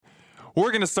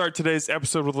We're going to start today's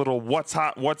episode with a little What's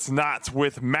Hot, What's Not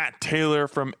with Matt Taylor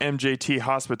from MJT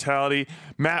Hospitality.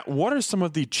 Matt, what are some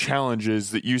of the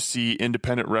challenges that you see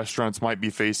independent restaurants might be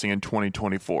facing in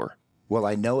 2024? Well,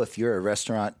 I know if you're a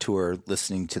restaurateur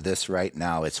listening to this right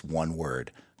now, it's one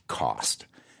word: cost.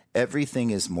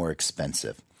 Everything is more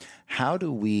expensive. How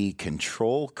do we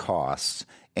control costs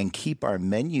and keep our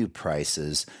menu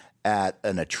prices at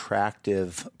an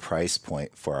attractive price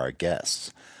point for our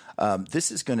guests? This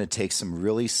is going to take some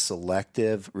really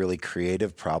selective, really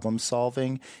creative problem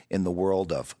solving in the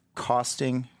world of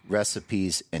costing,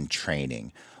 recipes, and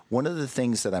training. One of the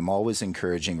things that I'm always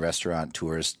encouraging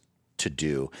restaurateurs to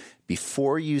do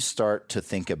before you start to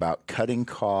think about cutting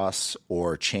costs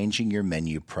or changing your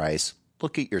menu price,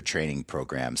 look at your training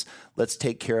programs. Let's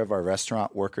take care of our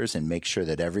restaurant workers and make sure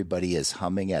that everybody is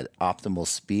humming at optimal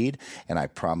speed, and I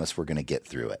promise we're going to get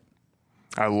through it.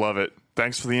 I love it.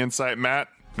 Thanks for the insight, Matt.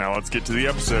 Now let's get to the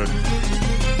episode.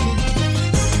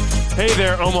 Hey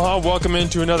there, Omaha. Welcome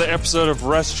into another episode of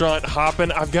Restaurant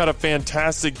Hoppin'. I've got a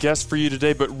fantastic guest for you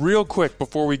today, but real quick,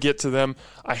 before we get to them,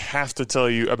 I have to tell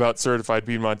you about Certified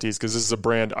Piedmontese because this is a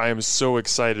brand I am so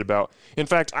excited about. In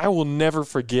fact, I will never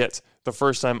forget the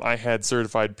first time I had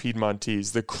Certified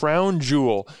Piedmontese. The crown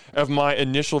jewel of my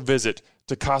initial visit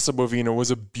to Casa Bovina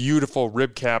was a beautiful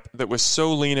rib cap that was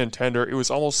so lean and tender, it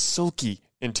was almost silky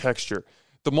in texture.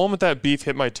 The moment that beef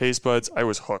hit my taste buds, I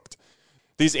was hooked.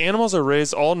 These animals are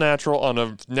raised all natural on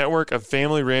a network of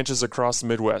family ranches across the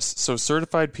Midwest, so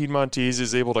Certified Piedmontese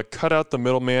is able to cut out the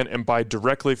middleman and buy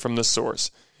directly from the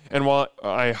source. And while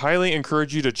I highly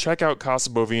encourage you to check out Casa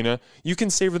Bovina, you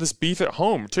can savor this beef at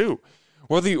home, too.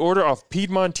 Whether you order off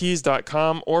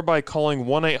Piedmontese.com or by calling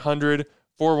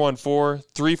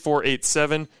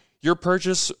 1-800-414-3487, your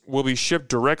purchase will be shipped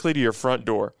directly to your front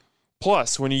door.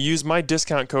 Plus, when you use my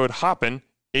discount code HOPPEN,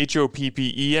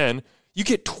 HOPPEN, you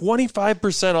get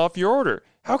 25% off your order.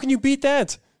 How can you beat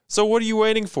that? So what are you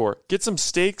waiting for? Get some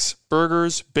steaks,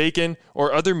 burgers, bacon,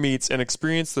 or other meats and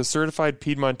experience the Certified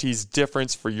Piedmontese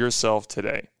difference for yourself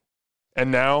today. And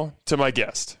now, to my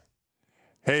guest.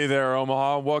 Hey there,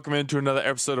 Omaha. Welcome into another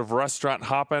episode of Restaurant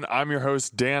Hoppin'. I'm your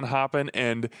host, Dan Hoppin',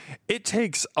 and it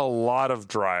takes a lot of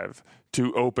drive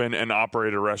to open and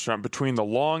operate a restaurant between the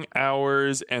long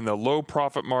hours and the low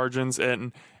profit margins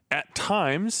and at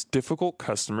times difficult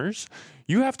customers.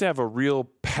 You have to have a real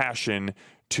passion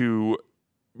to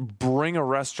bring a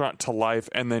restaurant to life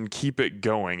and then keep it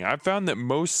going. I've found that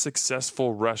most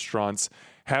successful restaurants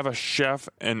have a chef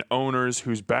and owners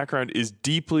whose background is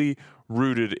deeply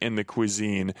rooted in the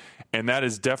cuisine, and that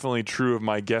is definitely true of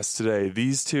my guests today.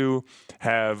 These two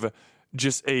have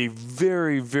just a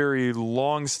very, very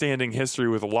long-standing history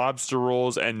with lobster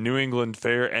rolls and New England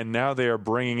fare, and now they are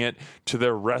bringing it to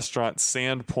their restaurant,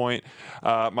 Sandpoint.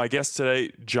 My guests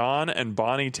today, John and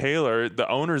Bonnie Taylor, the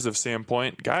owners of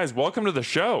Sandpoint. Guys, welcome to the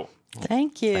show.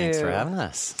 Thank you. Thanks for having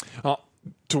us.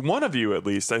 To one of you, at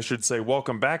least, I should say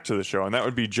welcome back to the show, and that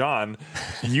would be John.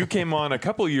 You came on a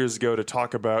couple years ago to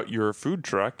talk about your food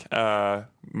truck,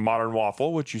 Modern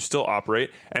Waffle, which you still operate,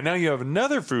 and now you have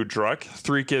another food truck,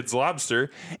 Three Kids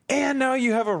Lobster, and now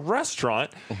you have a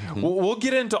restaurant. We'll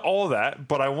get into all that,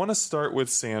 but I want to start with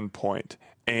Sandpoint,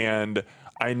 and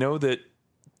I know that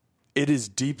it is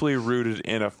deeply rooted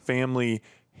in a family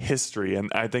history,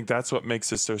 and I think that's what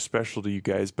makes it so special to you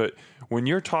guys. But when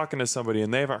you're talking to somebody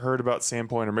and they haven't heard about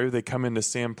Sandpoint, or maybe they come into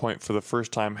Sandpoint for the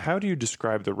first time, how do you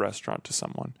describe the restaurant to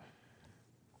someone?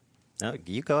 No,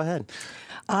 you go ahead.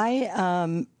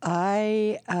 I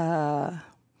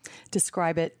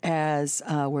describe it as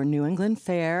we're New England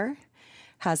fare,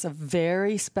 has a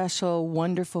very special,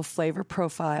 wonderful flavor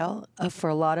profile for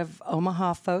a lot of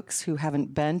Omaha folks who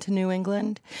haven't been to New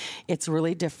England. It's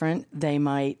really different. They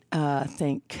might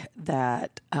think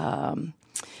that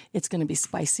it's going to be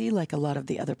spicy like a lot of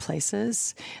the other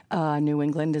places. New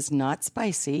England is not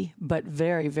spicy, but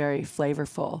very, very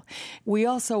flavorful. We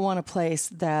also want a place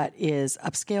that is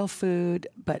upscale food,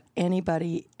 but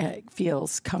anybody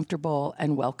feels comfortable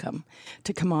and welcome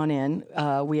to come on in.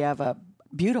 We have a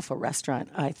beautiful restaurant,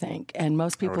 I think, and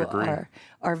most people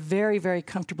are very, very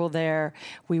comfortable there.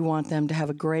 We want them to have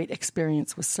a great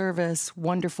experience with service,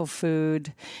 wonderful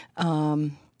food.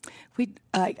 I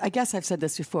guess I've said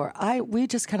this before. We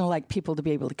just kind of like people to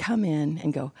be able to come in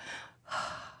and go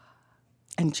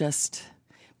and just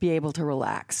be able to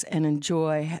relax and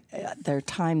enjoy their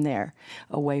time there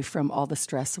away from all the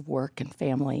stress of work and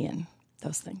family and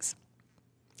those things.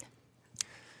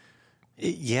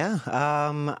 Yeah,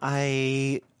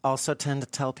 I also tend to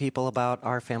tell people about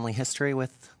our family history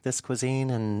with this cuisine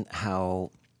and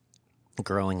how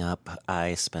growing up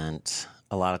I spent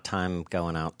a lot of time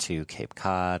going out to Cape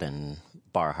Cod and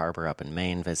Bar Harbor up in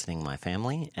Maine visiting my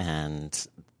family, and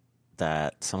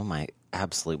that some of my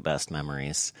absolute best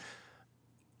memories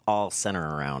all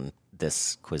center around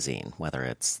this cuisine, whether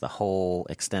it's the whole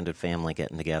extended family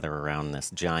getting together around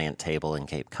this giant table in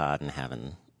Cape Cod and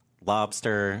having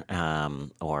lobster,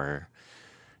 or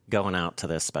going out to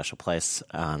this special place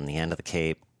on the end of the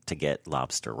Cape to get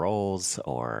lobster rolls,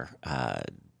 or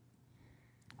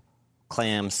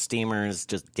clam steamers,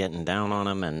 just getting down on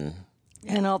them and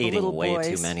all the eating little way boys.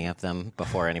 too many of them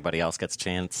before anybody else gets a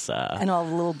chance. And all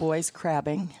the little boys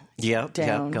crabbing. Yep,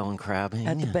 down going crabbing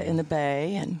at in the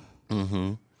bay, and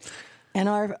and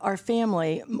our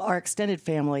family, our extended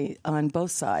family on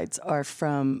both sides are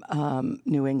from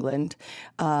New England.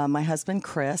 My husband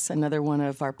Chris, another one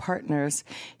of our partners,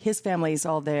 his family is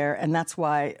all there, and that's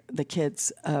why the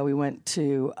kids we went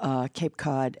to Cape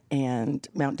Cod and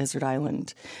Mount Desert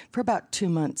Island for about 2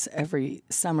 months every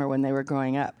summer when they were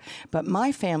growing up. But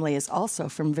my family is also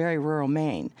from very rural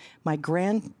Maine. My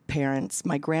grandparents,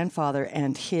 my grandfather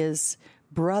and his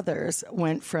brothers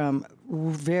went from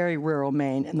very rural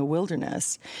Maine in the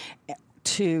wilderness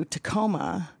to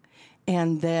Tacoma,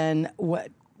 and then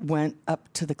went up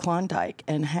to the Klondike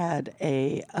and had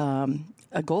a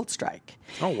gold strike.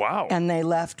 Oh, wow. And they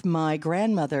left my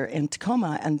grandmother in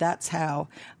Tacoma, and that's how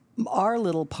our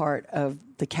little part of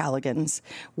the Calligans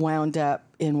wound up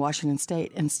in Washington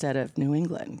State instead of New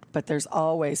England. But there's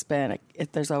always been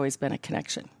a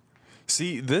connection.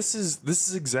 See, this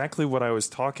is exactly what I was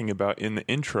talking about in the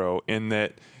intro, in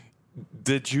that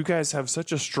you guys have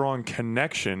such a strong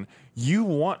connection. You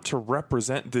want to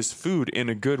represent this food in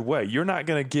a good way. You're not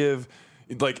going to give,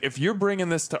 like, if you're bringing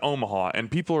this to Omaha and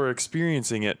people are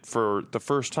experiencing it for the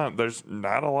first time, there's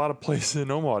not a lot of places in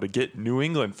Omaha to get New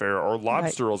England fare or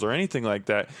lobster rolls or anything like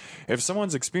that. If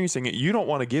someone's experiencing it, you don't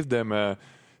want to give them a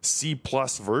C+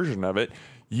 version of it.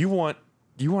 You want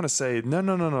to say,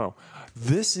 no.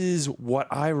 This is what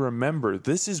I remember.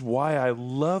 This is why I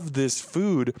love this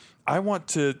food. I want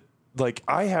to, like,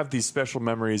 I have these special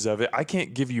memories of it. I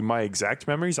can't give you my exact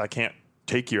memories. I can't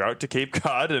take you out to Cape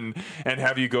Cod and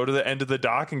have you go to the end of the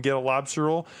dock and get a lobster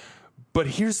roll. But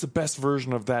here's the best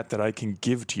version of that I can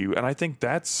give to you. And I think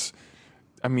that's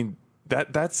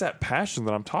that passion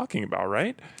that I'm talking about,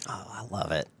 right? Oh, I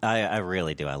love it. I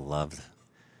really do. I love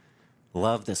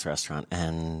this restaurant,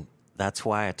 and that's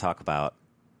why I talk about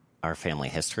our family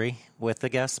history with the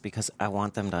guests, because I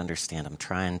want them to understand. I'm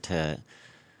trying to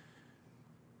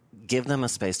give them a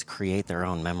space to create their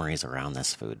own memories around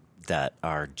this food that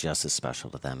are just as special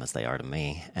to them as they are to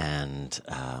me. And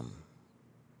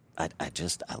I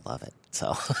love it.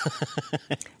 So,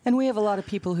 And we have a lot of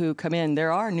people who come in.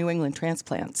 There are New England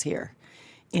transplants here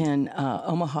in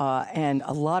Omaha, and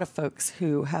a lot of folks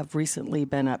who have recently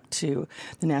been up to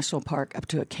the national park, up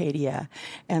to Acadia.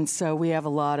 And so we have a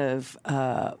lot of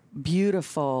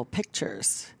beautiful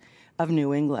pictures of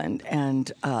New England,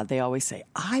 and they always say,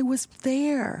 I was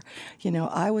there.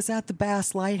 I was at the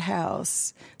Bass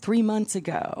Lighthouse 3 months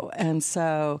ago. And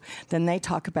so then they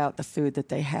talk about the food that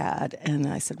they had, and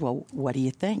I said, well, what do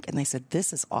you think? And they said,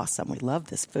 this is awesome. We love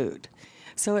this food.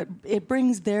 So it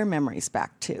brings their memories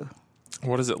back, too.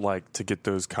 What is it like to get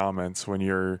those comments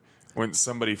when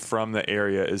somebody from the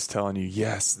area is telling you,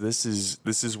 yes, this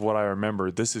is what I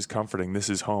remember. This is comforting. This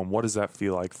is home. What does that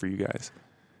feel like for you guys?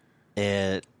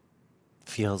 It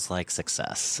feels like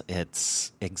success.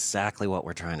 It's exactly what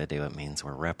we're trying to do. It means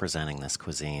we're representing this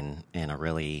cuisine in a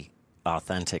really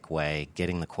authentic way,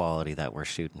 getting the quality that we're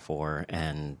shooting for,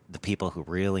 and the people who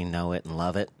really know it and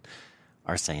love it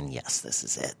are saying, yes, this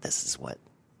is it. This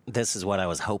is what I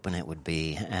was hoping it would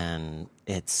be. And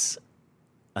it's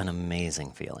an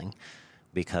amazing feeling,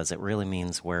 because it really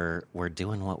means we're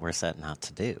doing what we're setting out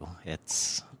to do.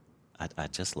 I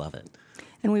just love it.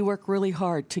 And we work really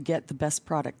hard to get the best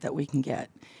product that we can get.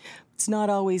 It's not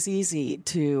always easy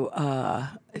to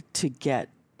get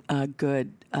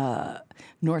good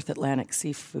North Atlantic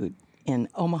seafood in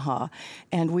Omaha,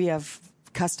 and we have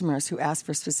customers who ask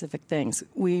for specific things.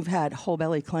 We've had whole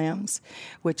belly clams,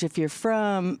 which if you're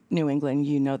from New England,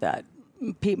 you know that.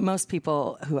 Most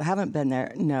people who haven't been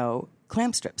there know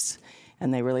clam strips,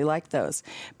 and they really like those.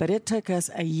 But it took us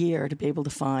a year to be able to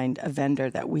find a vendor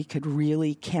that we could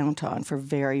really count on for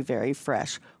very, very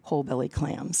fresh whole belly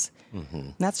clams. Mm-hmm.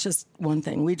 That's just one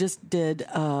thing. We just did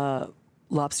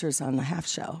lobsters on the half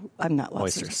shell. I'm not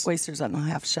lobsters. Oysters on the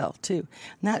half shell, too.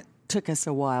 And that took us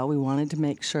a while. We wanted to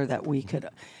make sure that we could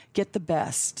get the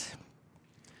best.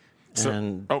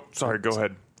 Sorry, go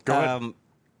ahead. Go ahead.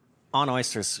 On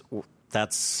oysters,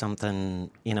 that's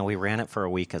something, we ran it for a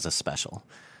week as a special.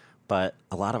 But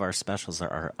a lot of our specials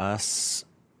are us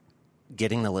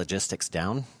getting the logistics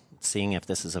down seeing if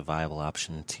this is a viable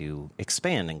option to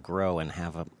expand and grow and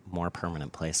have a more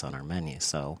permanent place on our menu.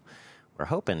 So we're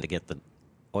hoping to get the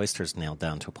oysters nailed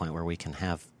down to a point where we can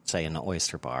have, say, an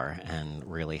oyster bar and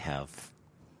really have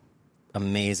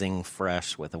amazing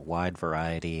fresh with a wide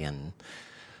variety and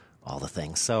all the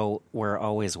things. So we're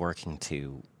always working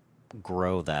to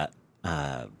grow that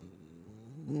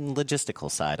logistical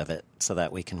side of it so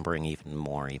that we can bring even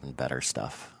more, even better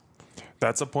stuff.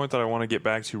 That's a point that I want to get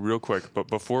back to real quick. But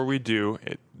before we do,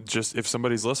 just if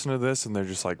somebody's listening to this and they're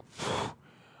just like,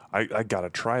 I got to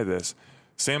try this.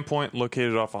 Sandpoint,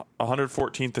 located off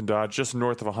 114th and Dodge, just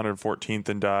north of 114th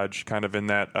and Dodge, kind of in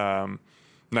that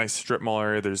nice strip mall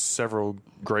area. There's several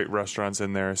great restaurants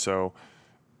in there. So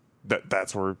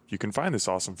that's where you can find this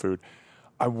awesome food.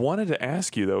 I wanted to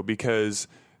ask you, though, because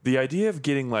the idea of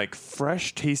getting like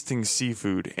fresh tasting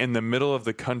seafood in the middle of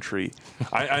the country,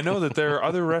 I know that there are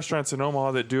other restaurants in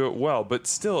Omaha that do it well, but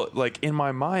still, like in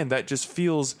my mind, that just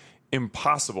feels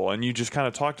impossible. And you just kind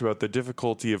of talked about the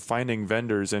difficulty of finding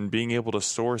vendors and being able to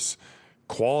source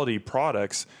quality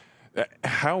products.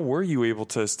 How were you able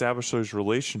to establish those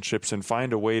relationships and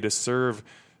find a way to serve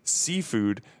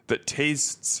seafood that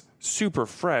tastes super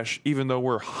fresh, even though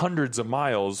we're hundreds of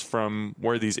miles from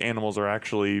where these animals are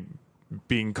actually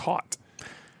being caught?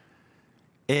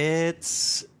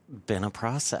 It's been a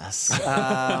process.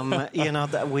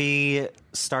 That we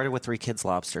started with 3 Kids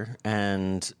Lobster,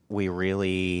 and we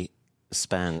really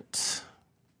spent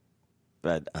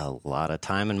a lot of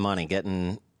time and money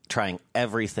trying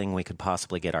everything we could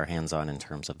possibly get our hands on in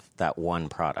terms of that one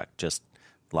product, just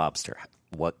lobster.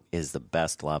 What is the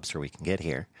best lobster we can get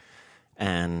here?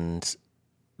 And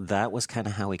that was kind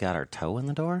of how we got our toe in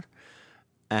the door.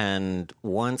 And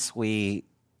once we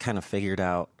kind of figured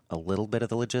out a little bit of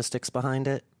the logistics behind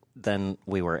it, then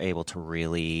we were able to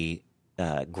really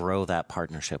grow that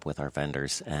partnership with our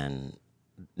vendors. And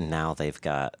now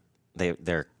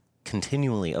they're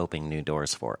continually opening new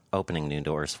doors for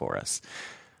us.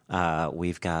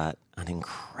 We've got an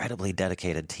incredibly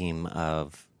dedicated team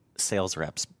of sales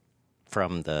reps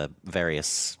from the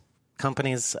various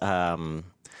companies.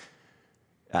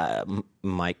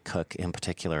 Mike Cook, in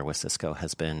particular, with Cisco,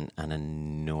 has been an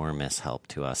enormous help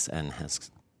to us and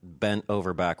has bent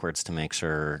over backwards to make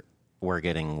sure we're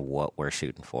getting what we're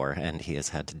shooting for. And he has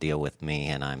had to deal with me,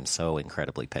 and I'm so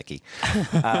incredibly picky.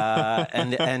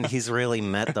 And he's really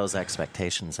met those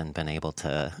expectations and been able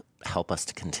to help us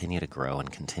to continue to grow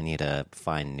and continue to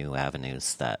find new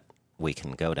avenues that we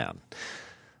can go down.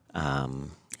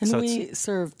 And we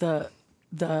serve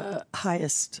the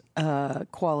highest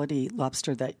quality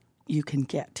lobster that you can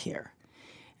get here.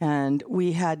 And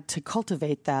we had to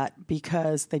cultivate that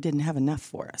because they didn't have enough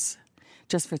for us,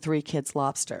 just for 3 Kids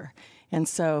Lobster. And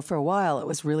so for a while, it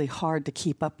was really hard to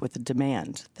keep up with the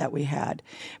demand that we had.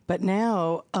 But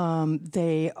now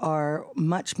they are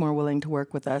much more willing to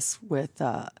work with us with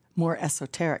more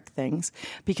esoteric things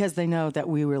because they know that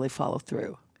we really follow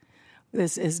through.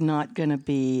 This is not going to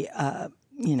be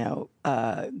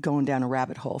going down a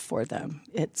rabbit hole for them.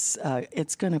 It's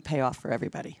going to pay off for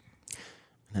everybody.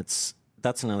 That's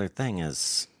another thing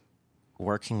is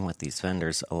working with these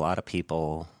vendors. A lot of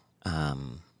people, I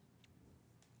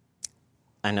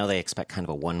know they expect kind of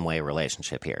a one-way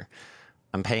relationship here.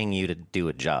 I'm paying you to do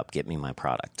a job, get me my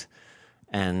product.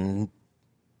 And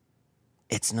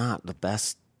it's not the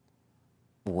best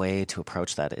way to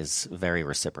approach that is very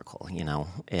reciprocal.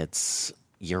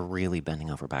 You're really bending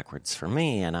over backwards for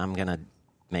me, and I'm going to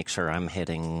make sure I'm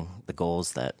hitting the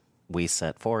goals that we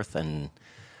set forth, and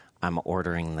I'm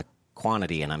ordering the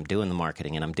quantity, and I'm doing the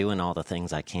marketing, and I'm doing all the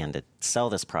things I can to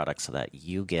sell this product so that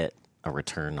you get a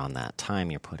return on that time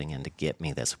you're putting in to get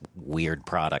me this weird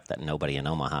product that nobody in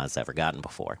Omaha has ever gotten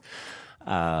before.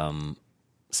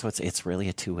 So it's really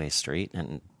a two-way street,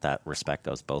 and that respect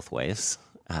goes both ways.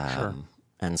 Sure.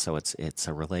 And so it's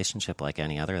a relationship like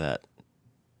any other that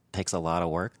takes a lot of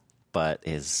work, but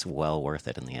is well worth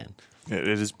it in the end. It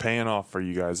is paying off for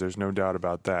you guys. There's no doubt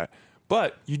about that.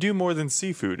 But you do more than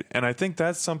seafood. And I think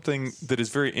that's something that is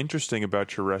very interesting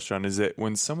about your restaurant is that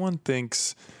when someone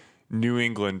thinks New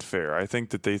England fare, I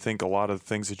think that they think a lot of the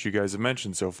things that you guys have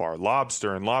mentioned so far,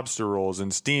 lobster and lobster rolls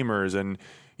and steamers and,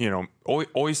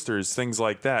 oysters, things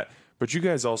like that. But you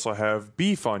guys also have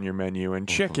beef on your menu and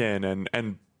chicken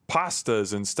and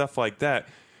pastas and stuff like that.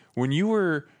 When you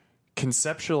were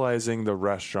conceptualizing the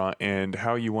restaurant and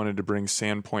how you wanted to bring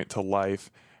Sandpoint to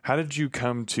life, how did you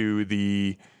come to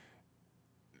the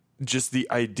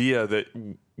idea that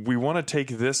we want to take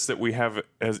this that we have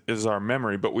as our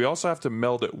memory, but we also have to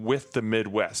meld it with the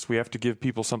Midwest? We have to give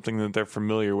people something that they're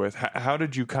familiar with. How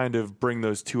did you kind of bring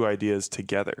those two ideas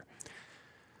together?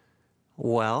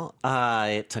 Well,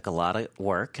 it took a lot of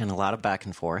work and a lot of back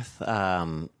and forth.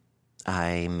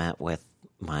 I met with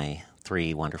my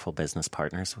 3 wonderful business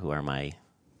partners who are my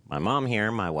mom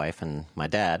here, my wife, and my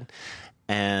dad.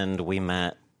 And we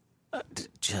met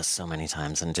just so many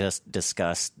times and just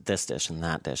discussed this dish and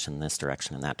that dish and this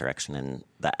direction and that direction and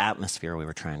the atmosphere we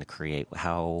were trying to create.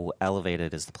 How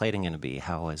elevated is the plating going to be?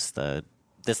 How is the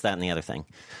this, that, and the other thing?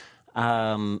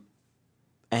 And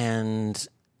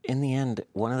in the end,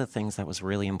 one of the things that was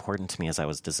really important to me as I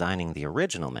was designing the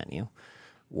original menu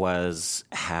was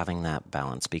having that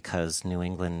balance, because New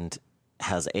England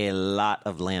has a lot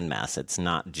of landmass. It's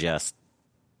not just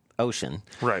ocean.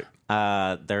 Right.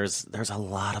 There's a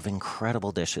lot of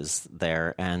incredible dishes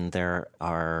there, and there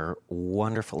are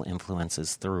wonderful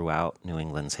influences throughout New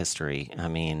England's history. I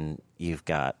mean, you've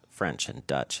got French and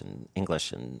Dutch and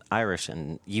English and Irish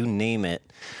and you name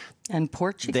it. And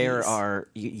Portuguese. There are,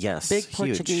 yes, big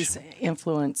huge. Portuguese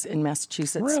influence in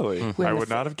Massachusetts. Really? When I would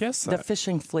not have guessed that. The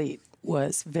fishing fleet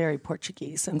was very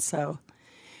Portuguese. And so,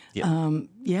 Yeah.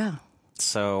 yeah.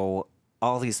 So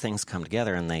all these things come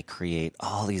together and they create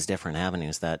all these different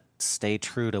avenues that stay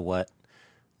true to what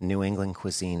New England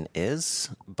cuisine is,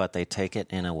 but they take it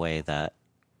in a way that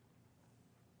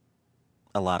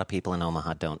a lot of people in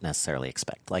Omaha don't necessarily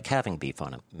expect, like having beef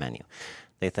on a menu.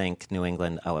 They think New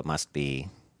England, oh, it must be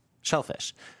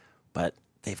shellfish. But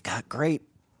they've got great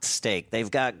steak.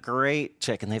 They've got great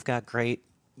chicken. They've got great,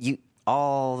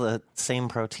 all the same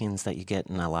proteins that you get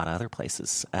in a lot of other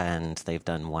places. And they've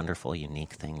done wonderful,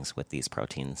 unique things with these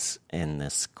proteins in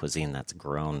this cuisine that's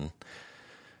grown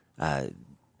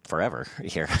forever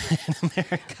here in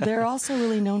America. They're also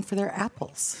really known for their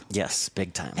apples. Yes,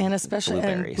 big time. And especially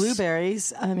blueberries.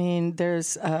 blueberries. I mean,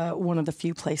 there's one of the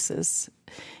few places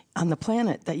on the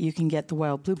planet that you can get the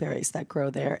wild blueberries that grow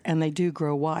there, and they do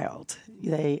grow wild.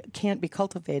 They can't be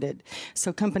cultivated.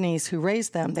 So companies who raise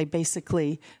them, they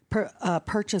basically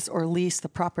purchase or lease the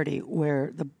property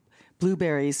where the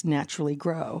blueberries naturally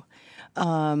grow.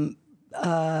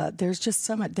 There's just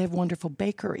so much. They have wonderful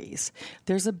bakeries.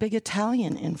 There's a big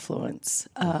Italian influence.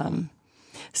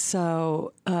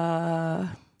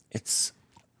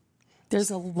 There's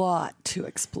a lot to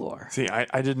explore. See,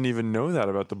 I didn't even know that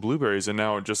about the blueberries, and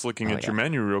now just looking at your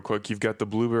menu real quick, you've got the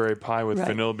blueberry pie with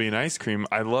vanilla bean ice cream.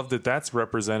 I love that that's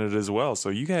represented as well. So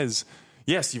you guys,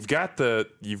 yes, you've got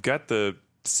the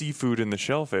seafood and the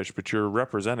shellfish, but you're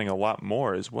representing a lot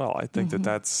more as well. I think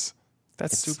that's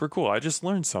super cool. I just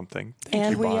learned something.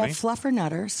 Thank you, we Bonnie. have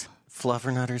fluffernutters.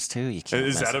 Fluffernutters, too. You can't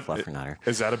miss a fluffernutter.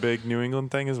 Is that a big New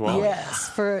England thing as well? Yes,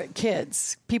 for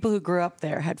kids. People who grew up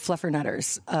there had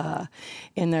fluffernutters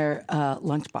in their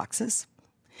lunch boxes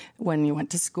when you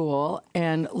went to school,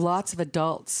 and lots of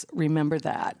adults remember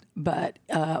that. But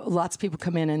lots of people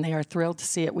come in and they are thrilled to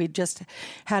see it. We just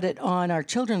had it on our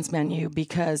children's menu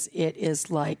because it is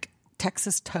like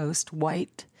Texas toast,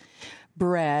 white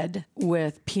bread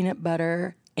with peanut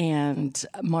butter and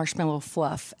marshmallow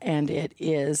fluff, and it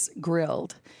is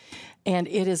grilled, and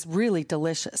it is really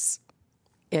delicious.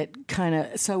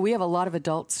 So we have a lot of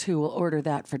adults who will order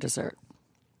that for dessert.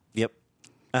 Yep.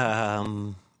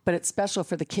 But it's special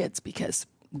for the kids because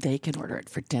they can order it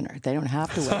for dinner. They don't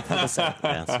have to wait for dessert.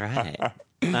 That's right.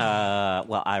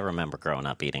 Well, I remember growing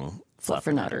up eating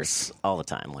fluffernutters all the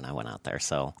time when I went out there.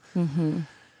 So,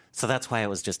 so that's why it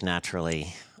was just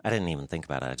naturally. I didn't even think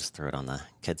about it. I just threw it on the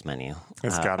kids' menu.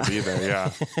 It's got to be there,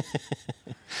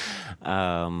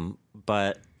 yeah.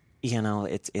 But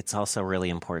it's also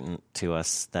really important to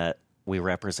us that we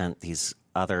represent these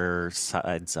other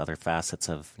sides, other facets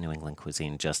of New England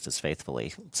cuisine just as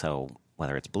faithfully. So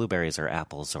whether it's blueberries or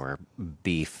apples or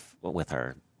beef with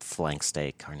our flank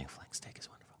steak, our new flank steak is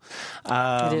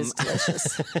wonderful. It is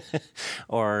delicious.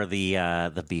 Or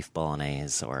the beef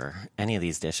bolognese or any of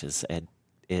these dishes.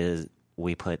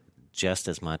 We put just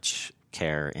as much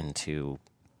care into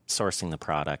sourcing the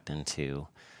product, into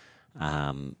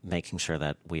making sure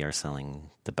that we are selling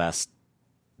the best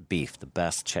beef, the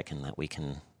best chicken that we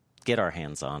can get our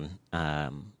hands on,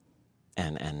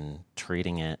 and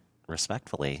treating it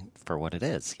respectfully for what it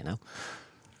is,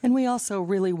 And we also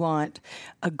really want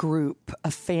a group,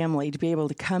 a family, to be able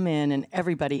to come in and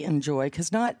everybody enjoy,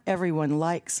 because not everyone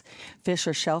likes fish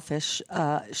or shellfish.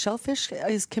 Shellfish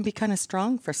can be kind of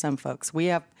strong for some folks. We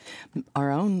have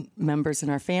our own members in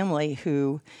our family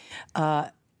who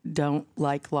don't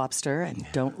like lobster and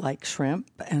don't like shrimp.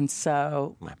 And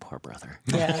so, My poor brother.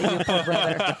 yeah, your poor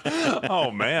brother.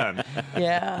 Oh, man.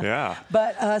 Yeah. Yeah.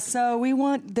 But so we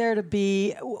want there to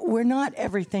be, we're not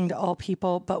everything to all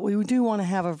people, but we do want to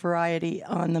have a variety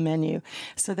on the menu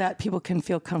so that people can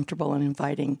feel comfortable in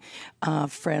inviting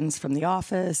friends from the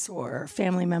office or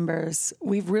family members.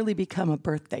 We've really become a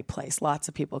birthday place. Lots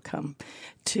of people come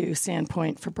to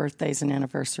Sandpoint for birthdays and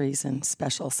anniversaries and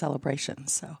special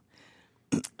celebrations. So.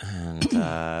 And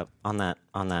on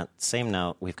that same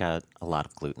note, we've got a lot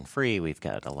of gluten-free. We've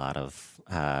got a lot of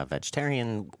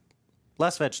vegetarian,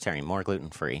 less vegetarian, more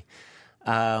gluten-free.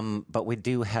 But we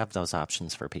do have those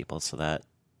options for people so that,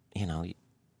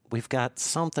 we've got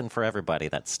something for everybody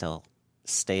that still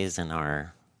stays in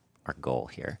our goal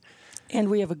here. And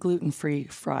we have a gluten-free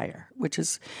fryer, which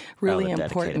is really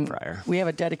important. Fryer. We have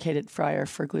a dedicated fryer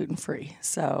for gluten-free.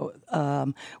 So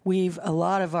a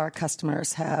lot of our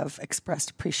customers have expressed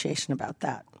appreciation about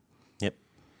that. Yep.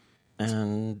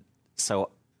 And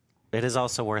so it is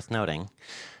also worth noting,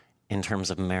 in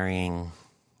terms of marrying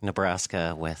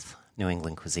Nebraska with New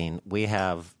England cuisine, we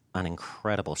have an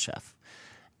incredible chef.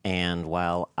 And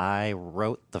while I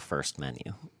wrote the first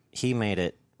menu, he made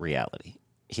it reality.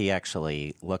 He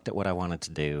actually looked at what I wanted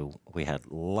to do. We had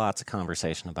lots of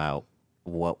conversation about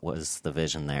what was the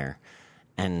vision there.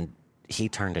 And he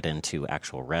turned it into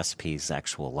actual recipes,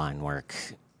 actual line work,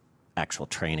 actual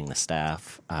training the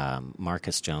staff.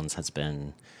 Marcus Jones has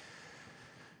been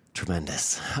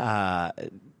tremendous. I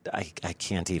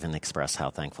can't even express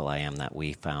how thankful I am that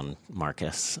we found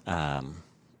Marcus.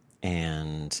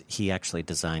 And he actually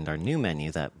designed our new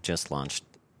menu that just launched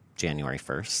January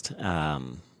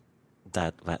 1st.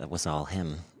 That was all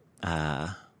him,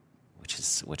 which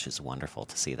is wonderful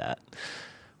to see that.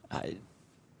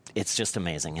 It's just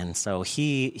amazing, and so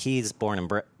he's born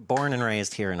and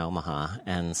raised here in Omaha,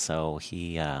 and so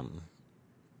he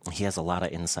has a lot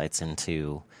of insights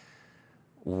into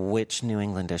which New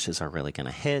England dishes are really going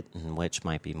to hit and which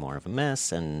might be more of a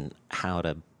miss, and how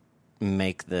to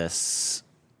make this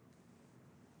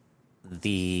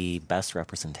the best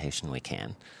representation we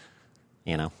can.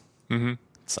 Mm-hmm.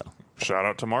 So. Shout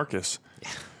out to Marcus. Yeah.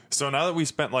 So now that we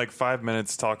spent like 5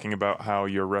 minutes talking about how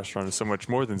your restaurant is so much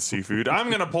more than seafood, I'm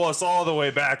going to pull us all the way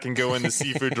back and go in the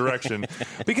seafood direction,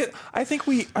 because I think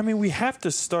we have to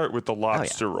start with the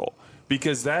lobster roll,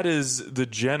 because that is the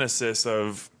genesis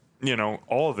of,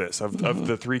 all of this, of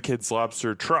the Three Kids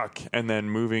Lobster truck, and then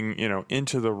moving,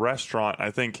 into the restaurant.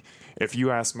 I think if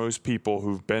you ask most people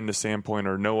who've been to Sandpoint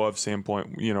or know of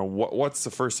Sandpoint, what's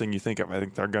the first thing you think of? I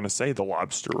think they're going to say the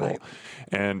lobster roll. Right.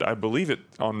 And I believe it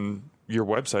on your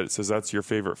website, it says that's your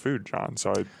favorite food, John.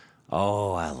 So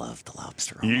I love the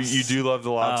lobster roll. You do love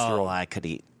the lobster roll. I could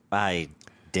eat. I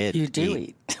did. You do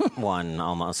eat one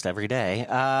almost every day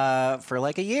for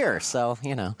like a year. So,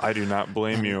 I do not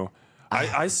blame you.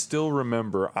 I still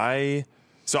remember,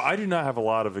 so I do not have a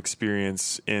lot of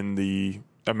experience in the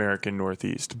American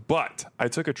Northeast, but I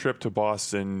took a trip to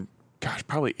Boston,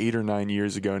 probably 8 or 9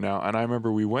 years ago now, and I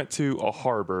remember we went to a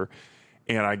harbor,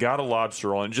 and I got a lobster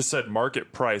roll, and it just said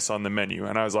market price on the menu,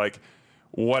 and I was like,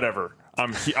 whatever.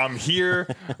 I'm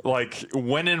here, like,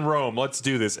 when in Rome, let's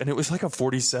do this. And it was like a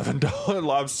 $47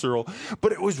 lobster roll,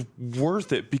 but it was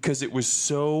worth it because it was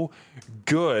so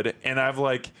good, and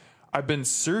I've been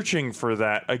searching for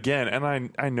that again,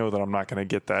 and I know that I'm not going to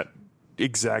get that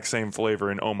exact same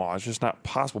flavor in Omaha. It's just not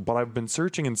possible. But I've been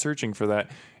searching and searching for that.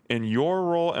 And your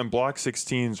roll and Block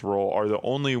 16's roll are the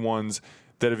only ones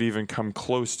that have even come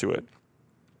close to it.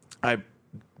 I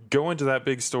go into that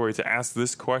big story to ask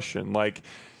this question. Like,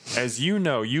 as you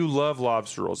know, you love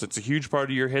lobster rolls. It's a huge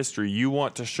part of your history. You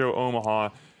want to show Omaha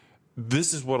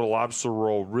this is what a lobster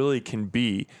roll really can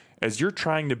be. As you're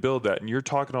trying to build that and you're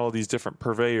talking to all these different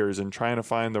purveyors and trying to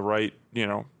find the right,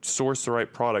 source the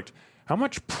right product, how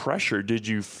much pressure did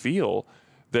you feel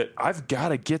that I've got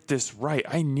to get this right?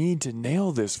 I need to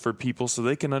nail this for people so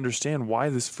they can understand why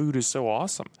this food is so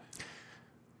awesome.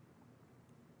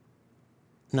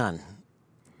 None.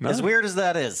 As weird as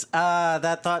that is,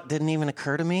 that thought didn't even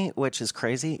occur to me, which is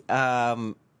crazy.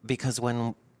 Because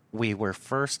when we were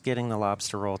first getting the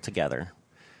lobster roll together,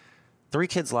 Three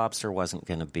Kids Lobster wasn't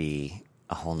going to be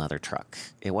a whole nother truck.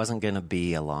 It wasn't going to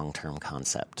be a long-term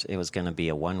concept. It was going to be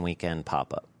a one-weekend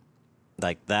pop-up.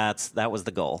 Like, that was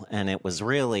the goal. And it was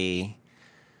really,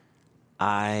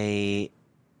 I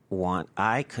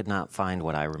could not find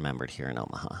what I remembered here in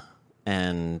Omaha.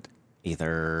 And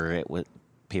either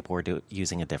people were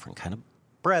using a different kind of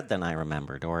bread than I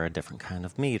remembered, or a different kind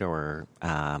of meat, or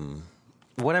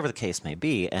whatever the case may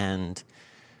be. And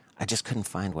I just couldn't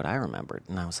find what I remembered.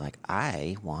 And I was like,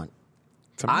 I want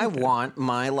I want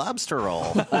my lobster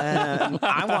roll.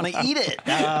 I want to eat it.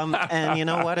 And you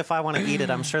know what? If I want to eat it,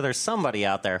 I'm sure there's somebody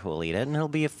out there who will eat it, and it'll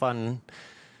be a fun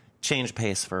change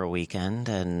pace for a weekend.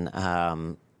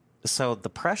 And so the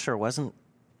pressure wasn't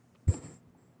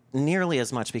nearly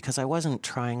as much because I wasn't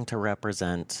trying to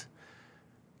represent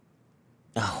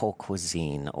a whole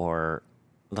cuisine, or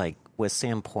like with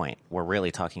Sam Point, we're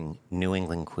really talking New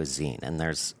England cuisine, and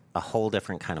there's a whole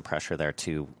different kind of pressure there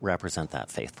to represent that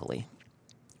faithfully.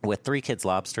 With Three Kids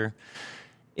Lobster,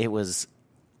 it was,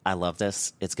 I love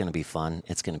this. It's going to be fun.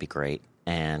 It's going to be great.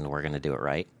 And we're going to do it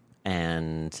right.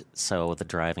 And so the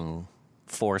driving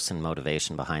force and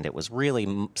motivation behind it was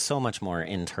really so much more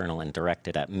internal and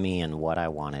directed at me and what I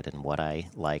wanted and what I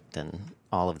liked and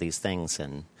all of these things.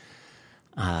 And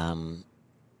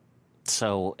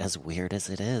so as weird as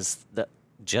it is,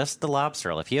 just the lobster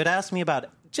roll, if you had asked me about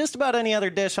just about any other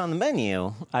dish on the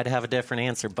menu, I'd have a different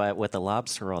answer. But with the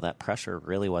lobster roll, that pressure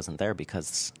really wasn't there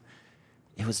because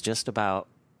it was just about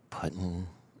putting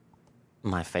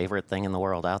my favorite thing in the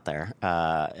world out there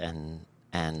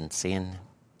and seeing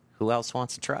who else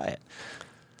wants to try it.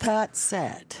 That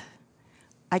said,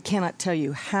 I cannot tell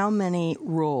you how many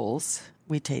rolls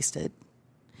we tasted.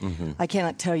 Mm-hmm. I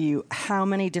cannot tell you how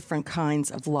many different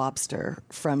kinds of lobster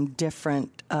from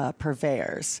different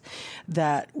purveyors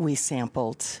that we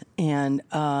sampled. And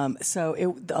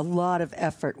so a lot of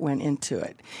effort went into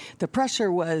it. The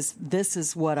pressure was, this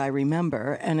is what I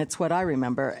remember, and it's what I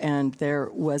remember. And there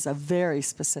was a very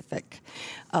specific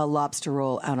lobster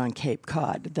roll out on Cape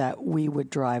Cod that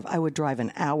I would drive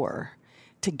an hour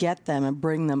to get them and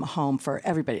bring them home for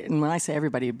everybody. And when I say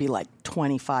everybody, it'd be like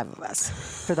 25 of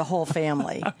us for the whole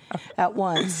family at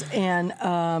once.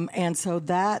 And so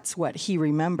that's what he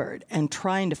remembered. And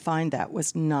trying to find that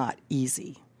was not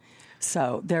easy.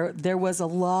 So there was a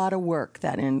lot of work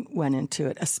that went into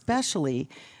it, especially,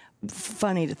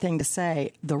 funny thing to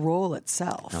say, the roll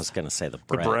itself. I was going to say the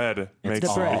bread. The bread makes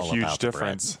a huge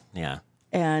difference. Yeah.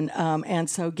 And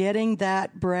so getting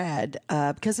that bread,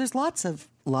 because there's lots of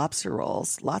lobster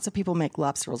rolls. Lots of people make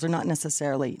lobster rolls. They're not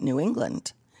necessarily New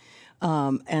England.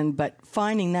 But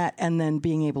finding that and then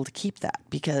being able to keep that,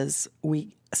 because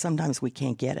sometimes we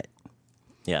can't get it.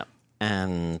 Yeah.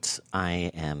 And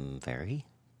I am very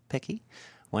picky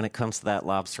when it comes to that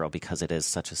lobster roll because it is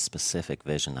such a specific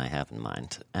vision I have in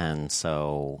mind. And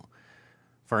so,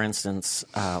 for instance,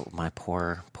 my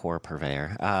poor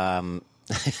purveyor,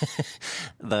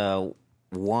 the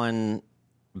one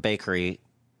bakery,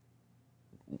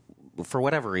 for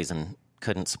whatever reason,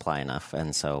 couldn't supply enough,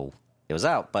 and so it was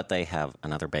out, but they have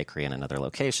another bakery in another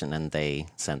location, and they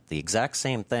sent the exact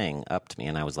same thing up to me,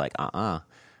 and I was like,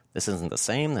 this isn't the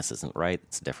same, this isn't right,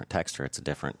 it's a different texture, it's a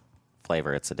different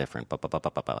flavor, it's a different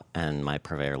and my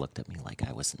purveyor looked at me like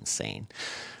I was insane.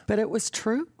 But it was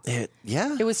true. It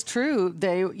was true.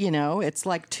 They, it's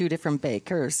like two different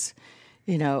bakers.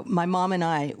 My mom and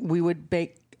I, we would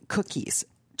bake cookies,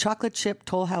 chocolate chip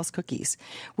Toll House cookies.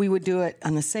 We would do it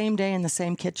on the same day in the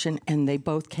same kitchen, and they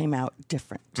both came out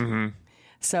different. Mm-hmm.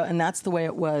 So, and that's the way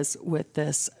it was with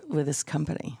this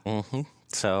company. Mm-hmm.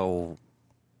 So,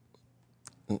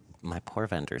 my poor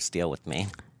vendors deal with me,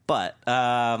 but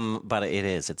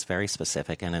it's very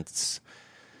specific, and it's,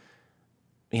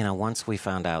 once we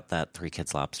found out that Three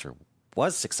Kids Lobster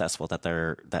was successful,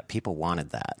 that people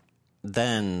wanted that,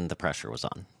 then the pressure was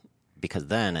on, because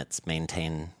then it's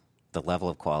maintain the level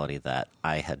of quality that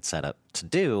I had set up to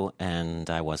do, and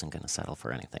I wasn't going to settle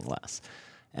for anything less.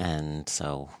 And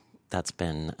so that's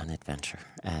been an adventure,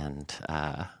 and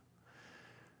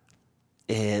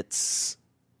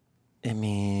it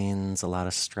means a lot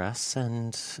of stress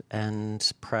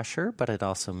and pressure, but it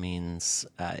also means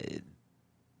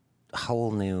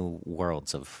whole new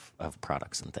worlds of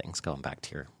products and things. Going back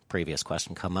to your previous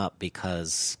question, come up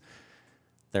because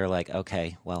they're like,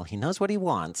 okay, well, he knows what he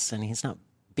wants, and he's not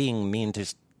being mean to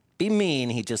be mean.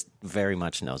 He just very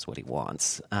much knows what he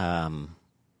wants. And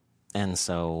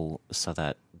so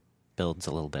that builds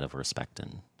a little bit of respect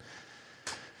and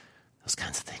those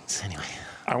kinds of things. Anyway.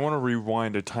 I want to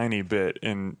rewind a tiny bit.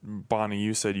 And Bonnie,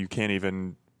 you said you can't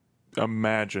even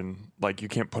imagine, like you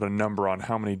can't put a number on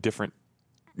how many different,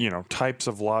 types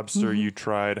of lobster you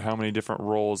tried, how many different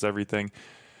rolls, everything.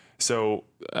 So,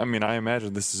 I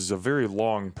imagine this is a very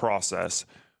long process.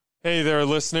 Hey there,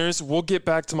 listeners. We'll get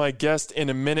back to my guest in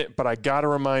a minute, but I got to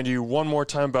remind you one more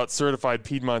time about Certified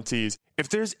Piedmontese. If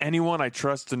there's anyone I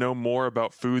trust to know more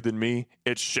about food than me,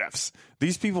 it's chefs.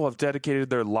 These people have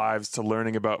dedicated their lives to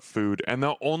learning about food, and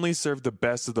they'll only serve the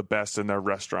best of the best in their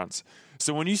restaurants.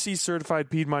 So when you see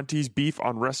Certified Piedmontese beef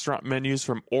on restaurant menus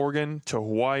from Oregon to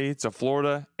Hawaii to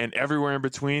Florida and everywhere in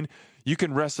between, you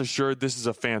can rest assured this is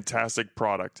a fantastic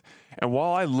product. And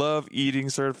while I love eating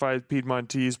Certified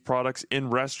Piedmontese products in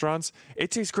restaurants,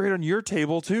 it tastes great on your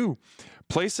table too.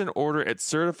 Place an order at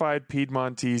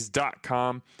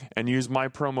certifiedpiedmontese.com and use my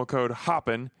promo code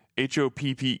HOPPEN,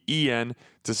 HOPPEN,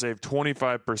 to save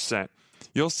 25%.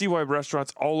 You'll see why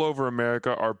restaurants all over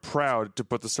America are proud to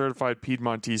put the Certified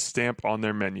Piedmontese stamp on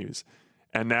their menus.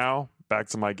 And now, back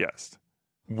to my guest.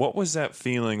 What was that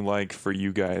feeling like for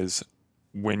you guys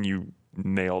when you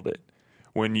nailed it?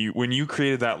 When you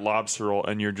created that lobster roll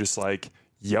and you're just like,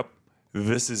 yep,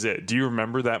 this is it. Do you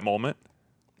remember that moment?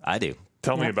 I do.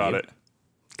 Tell me about it.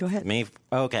 Go ahead. Me?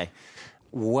 Okay.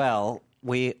 Well,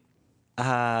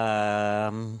 let's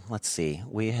see.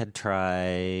 We had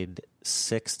tried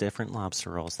 6 different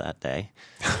lobster rolls that day.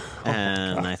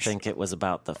 And I think it was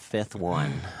about the 5th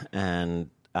one. And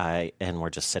we're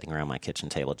just sitting around my kitchen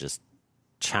table just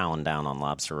chowing down on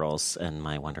lobster rolls, and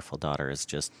my wonderful daughter is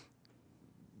just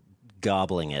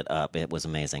gobbling it up. It was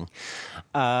amazing.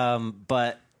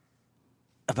 But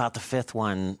about the 5th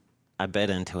one, I bit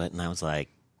into it and I was like,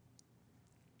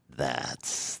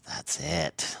 that's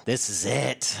it. This is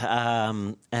it.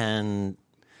 And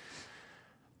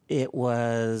it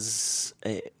was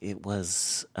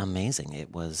amazing.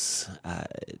 It was,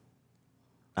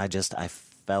 I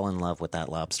fell in love with that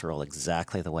lobster roll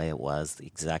exactly the way it was,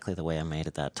 exactly the way I made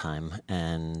it that time.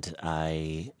 And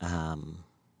I,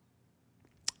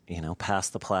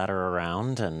 passed the platter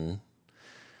around and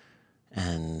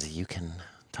you can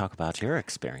talk about your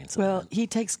experience. Well, he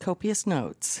takes copious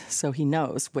notes, so he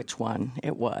knows which one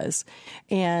it was.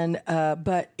 And,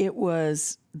 but it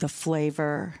was the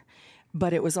flavor,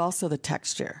 but it was also the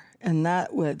texture. And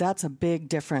that's a big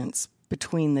difference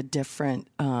between the different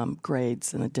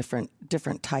grades and the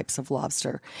different types of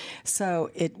lobster. So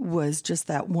it was just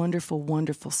that wonderful,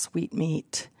 wonderful sweet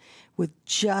meat with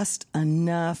just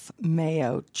enough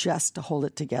mayo just to hold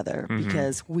it together,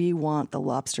 because we want the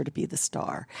lobster to be the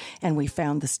star. And we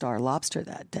found the star lobster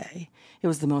that day. It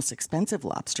was the most expensive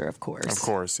lobster, of course. Of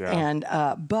course, yeah. And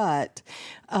but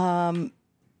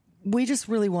we just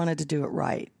really wanted to do it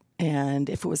right. And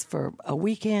if it was for a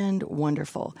weekend,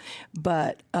 wonderful.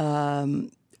 But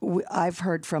I've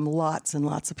heard from lots and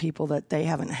lots of people that they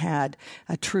haven't had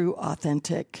a true,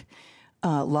 authentic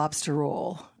lobster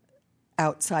roll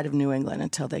outside of New England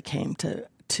until they came to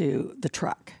the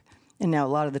truck. And now a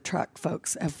lot of the truck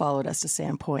folks have followed us to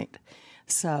Sandpoint.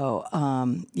 So,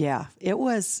 yeah, it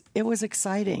was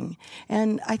exciting.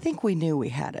 And I think we knew we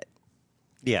had it.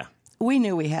 Yeah. We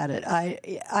knew we had it.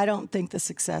 I don't think the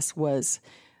success was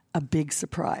a big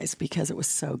surprise because it was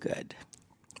so good.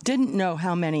 Didn't know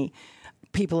how many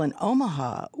people in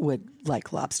Omaha would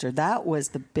like lobster. That was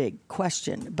the big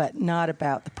question, but not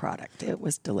about the product. It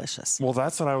was delicious. Well,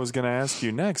 that's what I was going to ask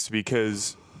you next,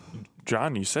 because,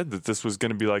 John, you said that this was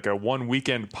going to be like a one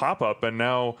weekend pop-up, and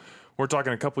now we're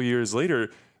talking a couple years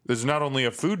later. There's not only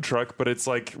a food truck, but it's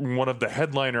like one of the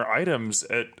headliner items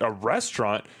at a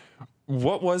restaurant.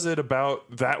 What was it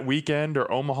about that weekend or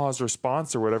Omaha's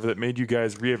response or whatever that made you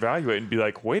guys reevaluate and be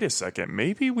like, wait a second,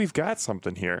 maybe we've got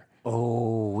something here?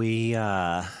 Oh, it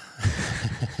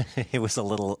was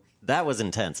that was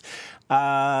intense.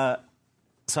 So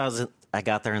I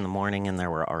got there in the morning and there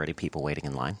were already people waiting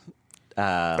in line.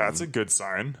 That's a good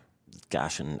sign.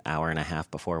 Gosh, an hour and a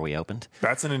half before we opened.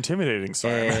 That's an intimidating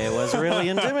sign. It was really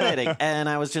intimidating. And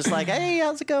I was just like, hey,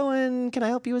 how's it going? Can I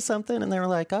help you with something? And they were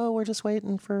like, oh, we're just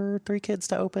waiting for 3 kids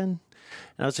to open.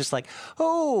 And I was just like,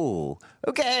 oh,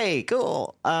 okay,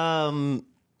 cool. We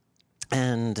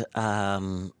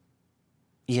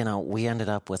ended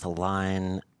up with a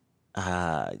line.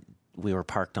 We were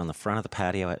parked on the front of the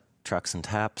patio at Trucks and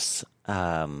Taps.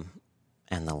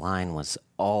 And the line was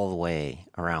all the way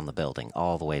around the building,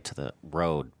 all the way to the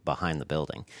road behind the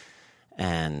building.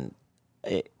 And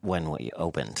when we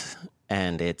opened,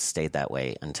 and it stayed that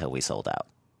way until we sold out.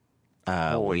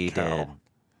 We did,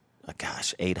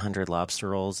 800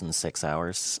 lobster rolls in 6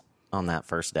 hours on that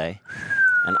first day.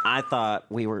 And I thought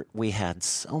we had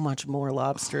so much more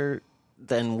lobster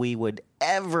than we would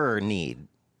ever need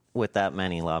with that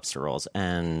many lobster rolls.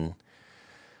 And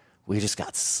we just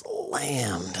got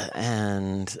slammed.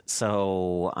 And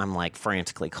so I'm like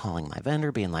frantically calling my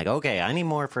vendor, being like, okay, I need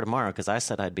more for tomorrow because I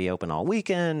said I'd be open all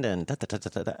weekend, and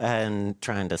and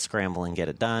trying to scramble and get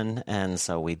it done. And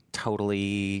so we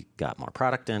totally got more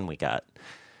product in. We got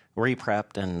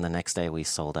re-prepped, and the next day we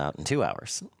sold out in 2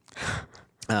 hours.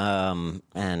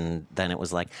 And then it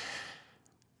was like,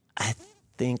 I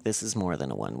think this is more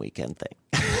than a one weekend thing.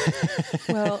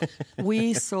 Well,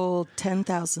 we sold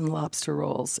 10,000 lobster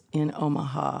rolls in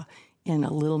Omaha in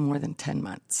a little more than 10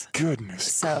 months.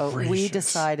 Goodness So we gracious.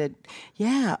 decided,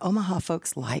 yeah, Omaha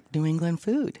folks like New England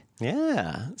food.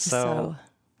 Yeah. So-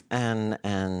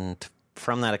 And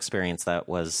from that experience, that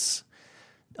was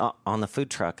on the food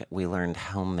truck, we learned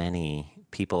how many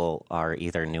people are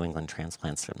either New England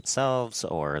transplants themselves,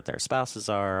 or their spouses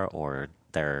are, or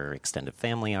their extended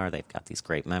family are. They've got these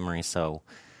great memories. So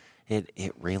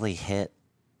it really hit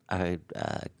a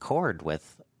chord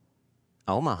with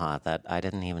Omaha that I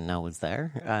didn't even know was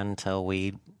there until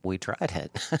we tried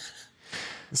it.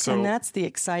 So And that's the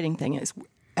exciting thing is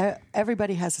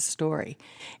everybody has a story.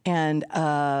 And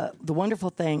the wonderful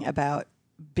thing about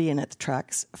being at the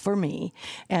trucks for me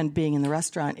and being in the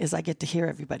restaurant is I get to hear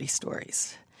everybody's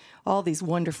stories. All these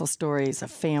wonderful stories of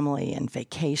family and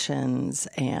vacations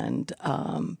and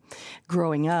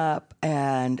growing up,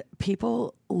 and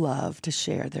people love to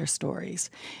share their stories.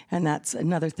 And that's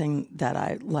another thing that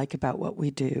I like about what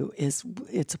we do is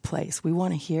it's a place. We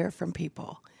want to hear from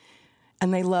people.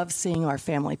 And they love seeing our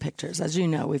family pictures. As you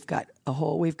know, we've got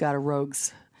a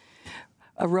rogues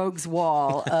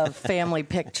wall of family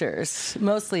pictures,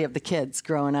 mostly of the kids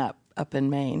growing up in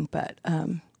Maine. But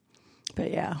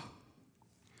yeah.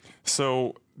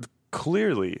 So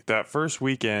clearly, that first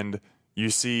weekend,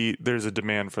 you see there's a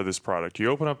demand for this product.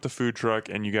 You open up the food truck,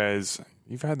 and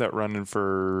you've had that running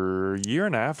for a year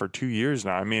and a half or 2 years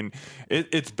now. I mean,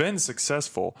 it's been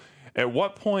successful. At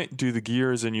what point do the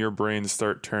gears in your brain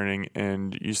start turning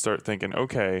and you start thinking,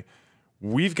 okay,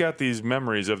 we've got these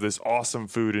memories of this awesome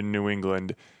food in New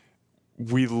England.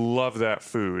 We love that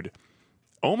food.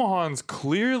 Omahans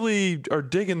clearly are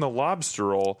digging the lobster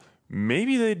roll.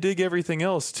 Maybe they dig everything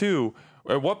else too.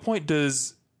 At what point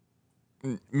does,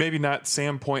 maybe not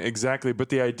Sandpoint exactly, but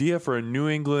the idea for a New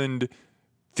England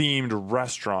themed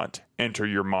restaurant enter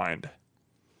your mind?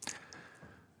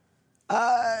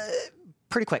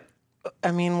 Pretty quick.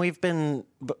 I mean, we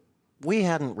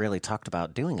hadn't really talked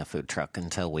about doing a food truck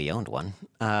until we owned one.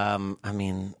 I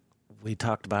mean, we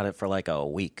talked about it for like a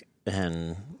week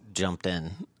and jumped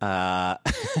in.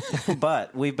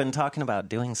 But we've been talking about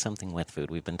doing something with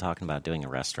food. We've been talking about doing a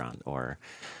restaurant or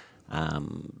a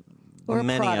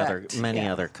many product,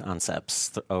 other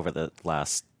concepts over the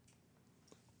last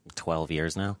 12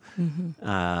 years now.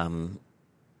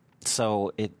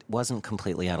 So it wasn't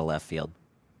completely out of left field.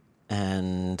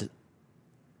 And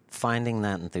finding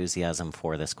that enthusiasm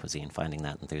for this cuisine, finding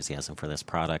that enthusiasm for this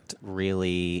product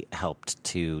really helped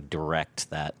to direct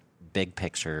that big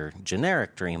picture,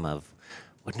 generic dream of,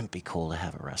 wouldn't it be cool to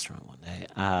have a restaurant one day,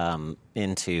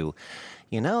 into,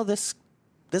 this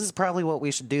is probably what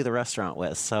we should do the restaurant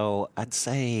with. So I'd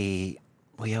say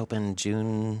we opened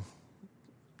June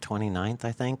 29th,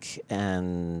 I think,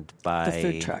 and by The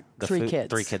food truck, three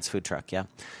kids food truck, yeah.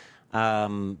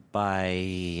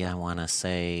 By, I want to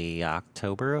say,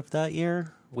 October of that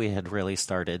year, we had really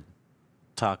started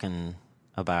talking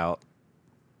about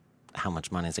how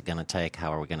much money is it going to take,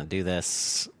 how are we going to do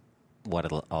this,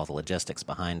 what are all the logistics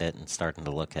behind it, and starting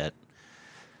to look at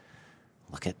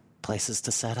places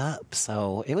to set up.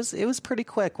 So it was pretty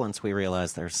quick once we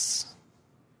realized there's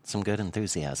some good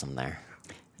enthusiasm there.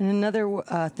 And another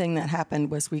thing that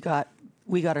happened was we got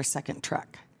our second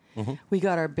truck. We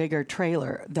got our bigger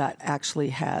trailer that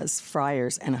actually has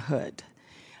fryers and a hood.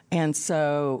 And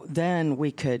so then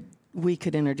we could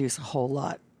introduce a whole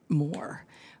lot more,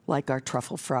 like our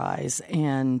truffle fries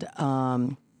and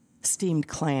steamed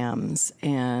clams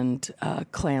and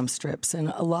clam strips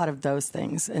and a lot of those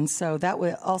things. And so that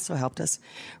also helped us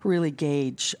really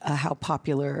gauge how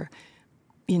popular,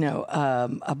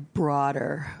 a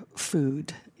broader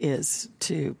food is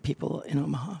to people in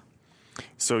Omaha.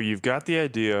 So you've got the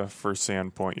idea for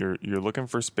Sandpoint. You're looking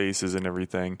for spaces and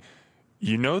everything.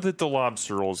 You know that the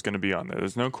lobster roll is going to be on there.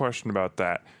 There's no question about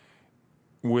that.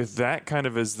 With that kind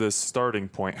of as the starting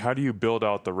point, how do you build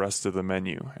out the rest of the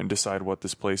menu and decide what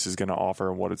this place is going to offer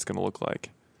and what it's going to look like?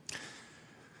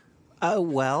 A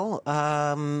lot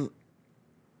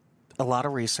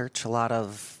of research, a lot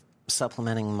of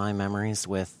supplementing my memories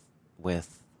with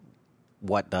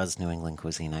what does New England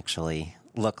cuisine actually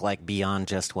look like beyond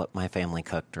just what my family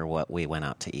cooked or what we went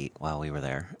out to eat while we were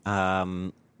there.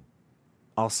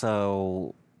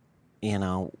 Also,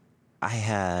 I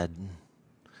had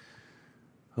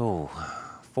four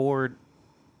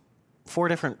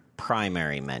different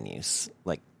primary menus,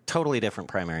 like totally different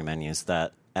primary menus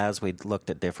that as we looked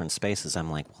at different spaces,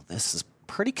 I'm like, well, this is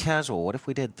pretty casual. What if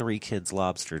we did Three Kids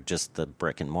Lobster, just the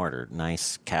brick and mortar,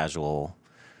 nice, casual,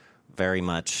 very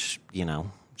much,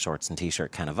 shorts and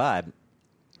t-shirt kind of vibe.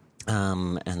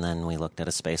 And then we looked at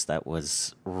a space that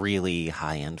was really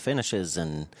high-end finishes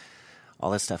and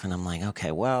all this stuff. And I'm like,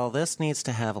 okay, well, this needs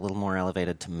to have a little more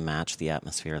elevated to match the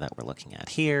atmosphere that we're looking at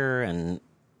here. And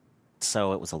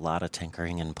so it was a lot of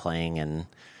tinkering and playing and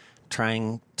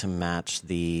trying to match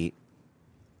the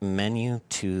menu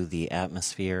to the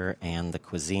atmosphere and the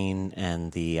cuisine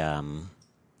and the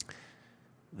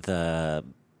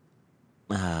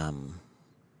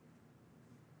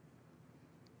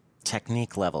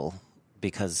technique level,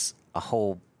 because a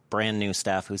whole brand new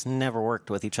staff who's never worked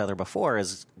with each other before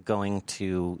is going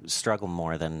to struggle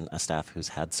more than a staff who's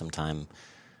had some time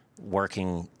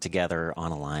working together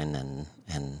on a line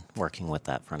and working with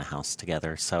that front of house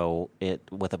together. So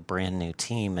with a brand new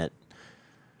team, it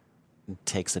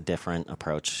takes a different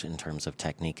approach in terms of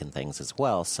technique and things as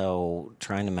well. So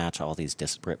trying to match all these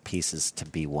disparate pieces to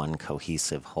be one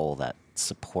cohesive whole that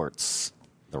supports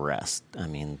the rest. I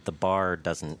mean, the bar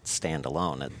doesn't stand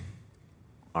alone.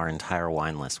 Our entire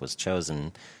wine list was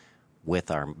chosen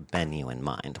with our menu in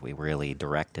mind. We really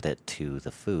directed it to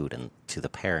the food and to the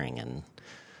pairing, and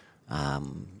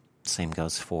same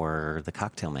goes for the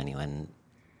cocktail menu. And,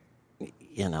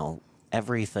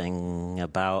 everything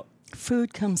about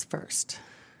Food comes first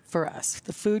for us.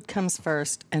 The food comes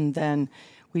first, and then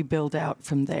we build out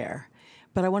from there.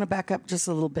 But I want to back up just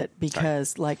a little bit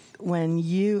because, when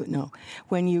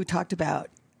you talked about,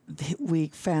 we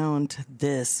found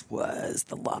this was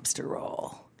the lobster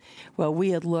roll. Well, we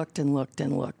had looked and looked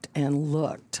and looked and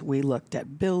looked. We looked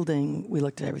at building. We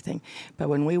looked at everything. But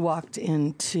when we walked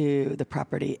into the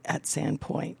property at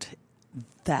Sandpoint,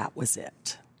 that was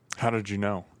it. How did you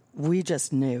know? We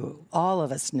just knew. All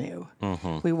of us knew.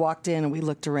 Mm-hmm. We walked in and we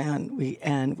looked around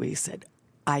and we said,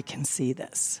 I can see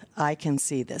this. I can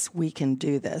see this. We can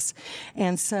do this.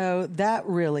 And so that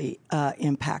really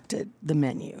impacted the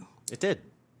menu. It did.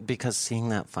 Because seeing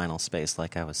that final space,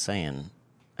 like I was saying,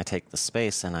 I take the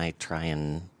space and I try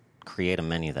and create a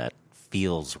menu that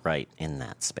feels right in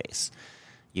that space.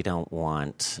 You don't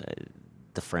want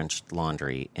the French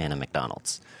Laundry in a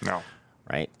McDonald's. No.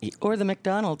 Right? Or the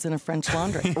McDonald's in a French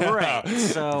Laundry. Right.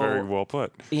 So very well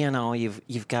put.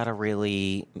 You've got to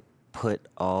really put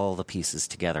all the pieces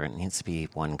together. It needs to be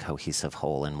one cohesive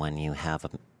whole. And when you have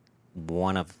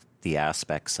one of the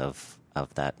aspects of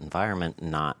that environment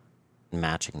not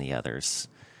matching the others,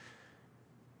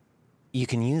 you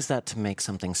can use that to make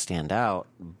something stand out,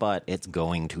 but it's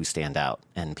going to stand out,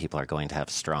 and people are going to have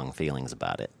strong feelings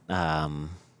about it. And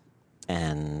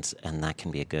that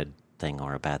can be a good thing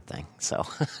or a bad thing. So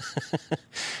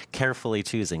carefully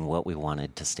choosing what we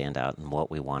wanted to stand out and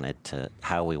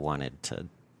how we wanted to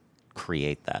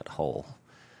create that whole.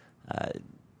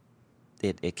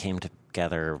 It came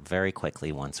together very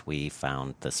quickly once we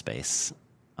found the space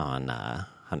on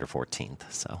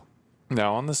 114th. So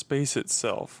now on the space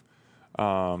itself,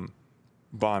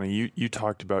 Bonnie, you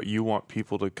talked about you want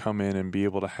people to come in and be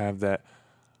able to have that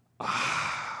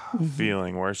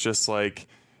feeling where it's just like,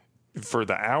 for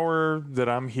the hour that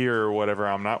I'm here or whatever,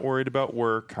 I'm not worried about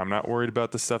work. I'm not worried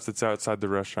about the stuff that's outside the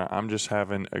restaurant. I'm just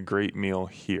having a great meal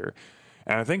here.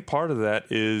 And I think part of that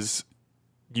is,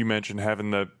 you mentioned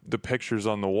having the pictures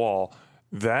on the wall.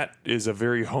 That is a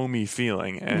very homey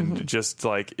feeling, and just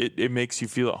like it makes you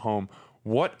feel at home.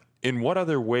 In what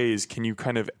other ways can you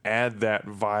kind of add that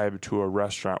vibe to a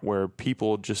restaurant where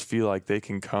people just feel like they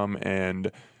can come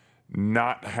and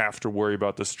not have to worry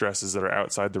about the stresses that are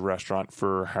outside the restaurant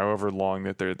for however long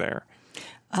that they're there?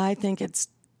 I think it's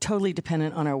totally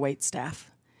dependent on our wait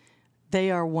staff.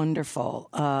 They are wonderful,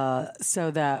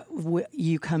 so that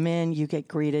you come in, you get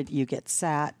greeted, you get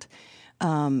sat,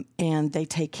 and they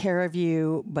take care of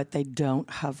you, but they don't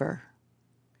hover.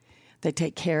 They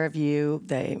take care of you.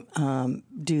 They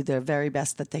do their very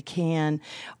best that they can.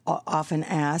 Often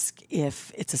ask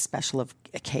if it's a special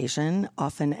occasion.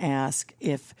 Often ask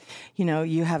if,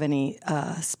 you have any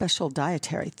special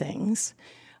dietary things.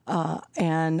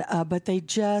 But they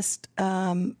just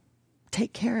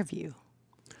take care of you.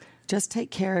 Just take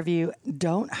care of you.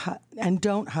 Don't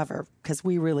hover, because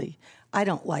I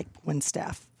don't like when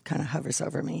staff kind of hovers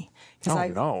over me.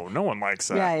 No one likes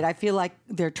that. Right. I feel like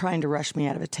they're trying to rush me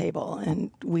out of a table, and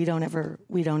we don't ever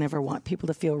want people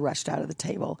to feel rushed out of the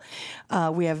table.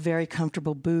 We have very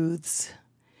comfortable booths.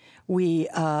 We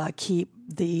keep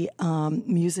the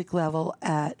music level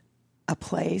at a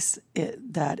place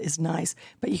that is nice,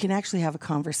 but you can actually have a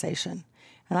conversation.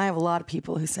 And I have a lot of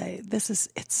people who say,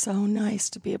 it's so nice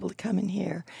to be able to come in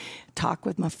here, talk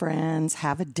with my friends,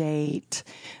 have a date.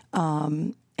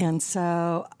 And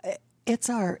so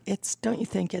don't you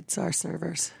think it's our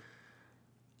servers?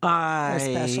 They're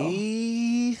special.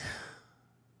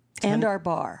 And our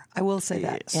bar. I will say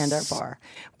that. Yes. And our bar.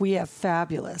 We have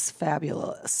fabulous,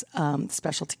 fabulous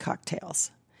specialty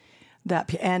cocktails.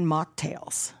 and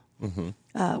mocktails.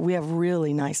 We have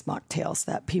really nice mocktails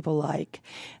that people like,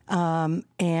 and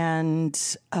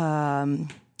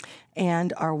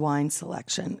our wine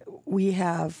selection. We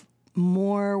have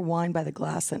more wine by the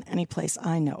glass than any place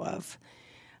I know of,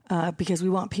 because we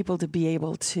want people to be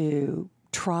able to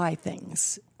try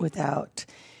things without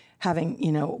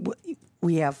having,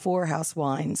 we have 4 house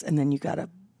wines and then you got to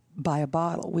buy a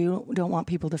bottle. We don't want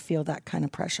people to feel that kind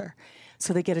of pressure.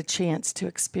 So they get a chance to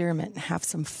experiment and have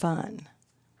some fun.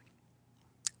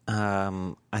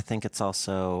 I think it's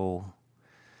also,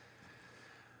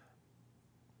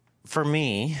 for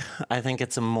me, I think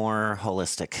it's a more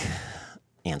holistic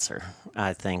answer.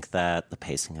 I think that the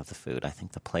pacing of the food, I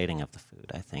think the plating of the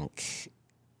food, I think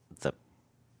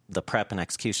the prep and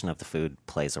execution of the food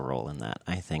plays a role in that.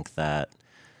 I think that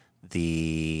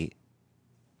the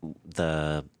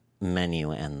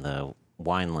menu and the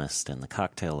wine list and the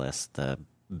cocktail list, the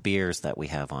beers that we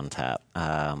have on tap,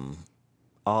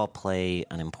 all play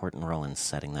an important role in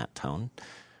setting that tone.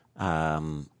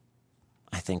 I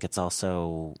think it's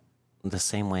also the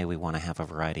same way we want to have a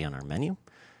variety on our menu,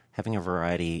 having a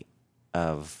variety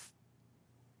of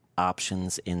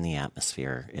options in the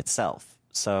atmosphere itself.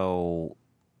 So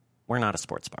we're not a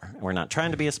sports bar. We're not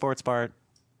trying to be a sports bar,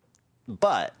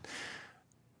 but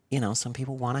some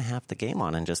people want to have the game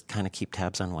on and just kind of keep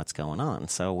tabs on what's going on.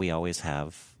 So we always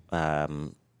have a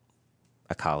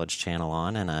college channel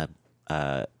on and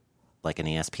like an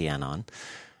ESPN on,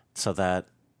 so that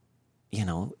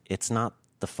it's not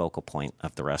the focal point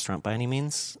of the restaurant by any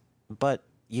means, but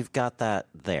you've got that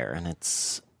there, and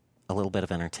it's a little bit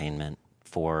of entertainment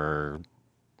for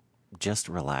just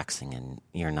relaxing, and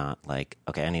you're not like,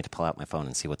 okay, I need to pull out my phone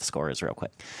and see what the score is real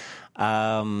quick.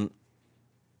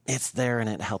 It's there, and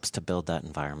it helps to build that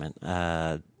environment.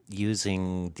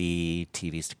 Using the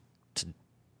TVs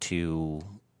to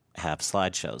have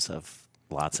slideshows of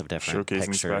lots of different showcasing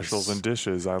pictures. specials and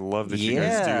dishes. I love that you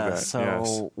guys do that.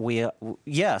 So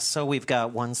so we've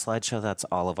got one slideshow that's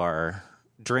all of our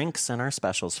drinks and our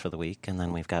specials for the week, and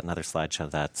then we've got another slideshow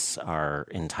that's our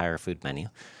entire food menu,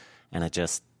 and it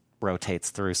just rotates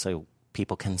through so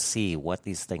people can see what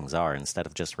these things are instead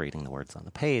of just reading the words on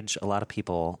the page. A lot of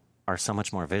people are so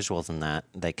much more visual than that.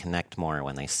 They connect more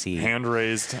when they see. Hand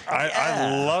raised.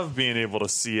 I love being able to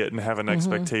see it and have an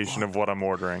expectation of what I'm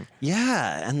ordering.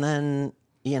 Yeah, and then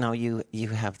you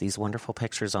have these wonderful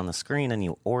pictures on the screen, and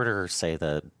you order, say,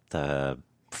 the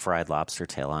fried lobster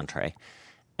tail entree,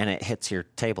 and it hits your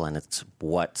table, and it's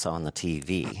what's on the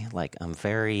TV. Like, I'm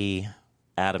very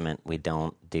adamant we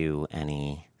don't do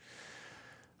any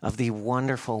of the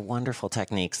wonderful, wonderful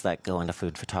techniques that go into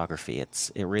food photography.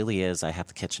 It really is, I have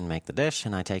the kitchen make the dish,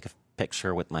 and I take a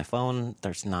picture with my phone.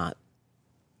 There's not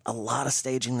a lot of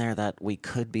staging there that we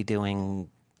could be doing,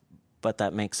 but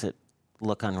that makes it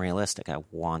look unrealistic. I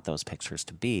want those pictures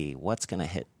to be what's going to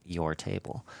hit your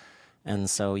table. And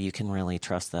so you can really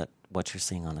trust that what you're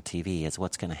seeing on the TV is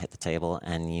what's going to hit the table,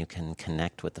 and you can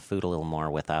connect with the food a little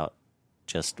more without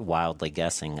just wildly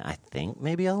guessing, I think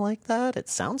maybe I'll like that. It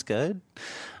sounds good.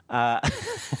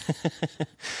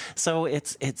 So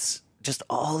it's just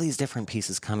all these different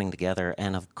pieces coming together.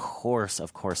 And of course,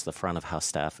 the front of house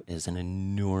staff is an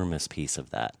enormous piece of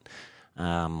that.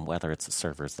 Whether it's the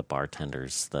servers, the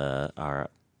bartenders, the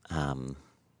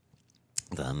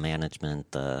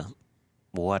management, the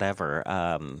whatever,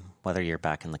 whether you're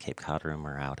back in the Cape Cod room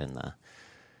or out in the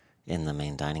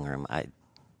main dining room, I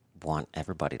want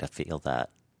everybody to feel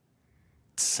that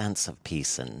sense of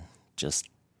peace and just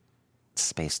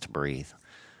space to breathe.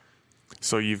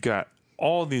 So you've got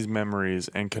all these memories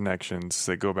and connections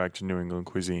that go back to New England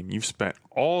cuisine. You've spent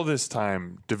all this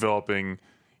time developing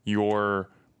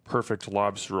your perfect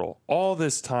lobster roll, all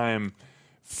this time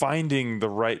finding the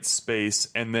right space,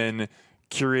 and then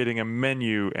curating a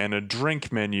menu and a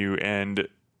drink menu and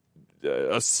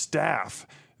a staff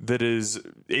that is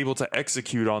able to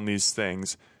execute on these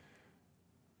things.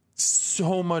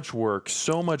 So much work,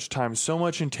 so much time, so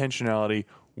much intentionality.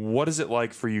 What is it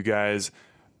like for you guys?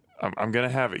 I'm going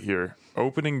to have it here.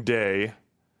 Opening day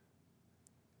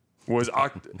was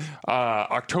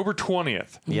October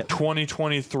 20th,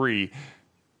 2023.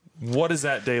 What is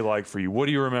that day like for you? What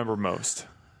do you remember most?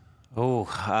 For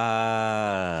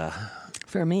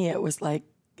me, it was like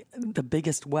the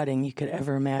biggest wedding you could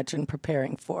ever imagine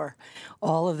preparing for.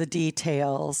 All of the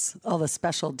details, all the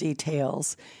special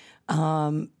details,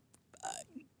 trying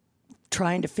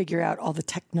to figure out all the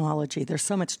technology. There's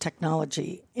so much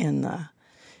technology in the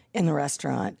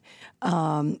restaurant.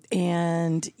 And,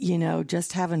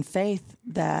 just having faith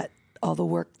that all the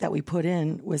work that we put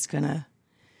in was gonna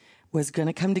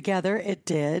come together. It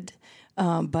did.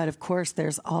 But of course,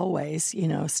 there's always,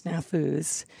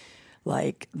 snafus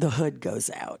like the hood goes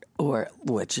out, or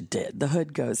which it did. The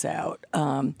hood goes out.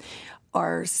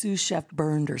 Our sous chef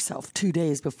burned herself 2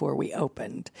 days before we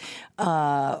opened.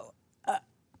 Our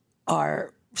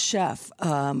chef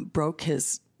broke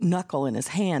his knuckle in his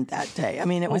hand that day. I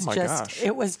mean, it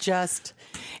was just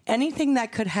anything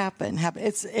that could happen.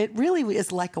 It really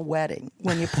is like a wedding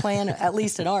when you plan, at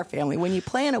least in our family, when you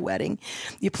plan a wedding,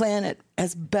 you plan it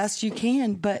as best you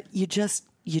can, but you just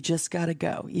got to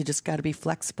go. You just got to be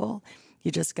flexible.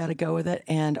 You just got to go with it.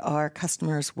 And our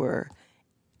customers were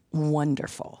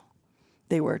wonderful.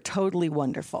 They were totally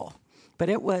wonderful. But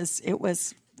it was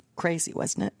crazy,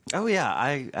 wasn't it? Oh, yeah.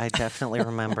 I definitely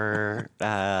remember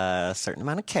a certain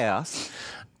amount of chaos.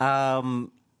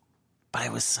 But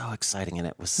it was so exciting, and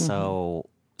it was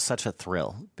such a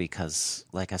thrill because,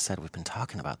 like I said, we've been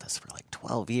talking about this for like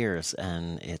 12 years,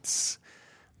 and it's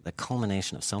the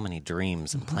culmination of so many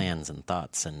dreams and plans and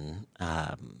thoughts. And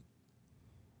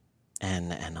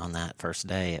on that first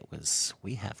day, it was,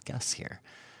 we have guests here.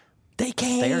 They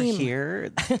came. They're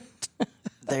here.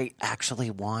 They actually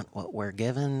want what we're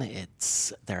given.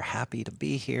 They're happy to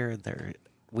be here.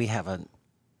 We have a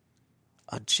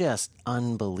just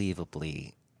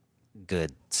unbelievably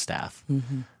good staff.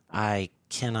 Mm-hmm. I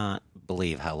cannot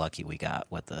believe how lucky we got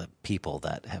with the people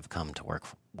that have come to work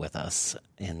with us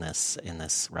in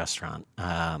this restaurant.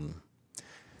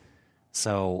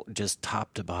 So just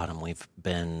top to bottom, we've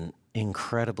been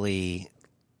incredibly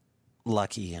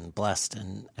lucky and blessed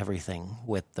and everything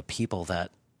with the people that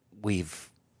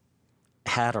we've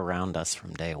had around us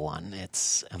from day one.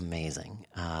 It's amazing.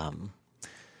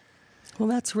 Well,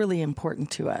 that's really important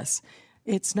to us.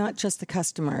 It's not just the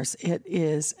customers. It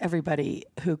is everybody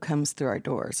who comes through our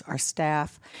doors, our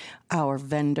staff, our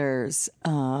vendors,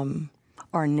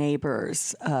 our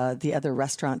neighbors, the other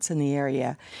restaurants in the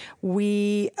area.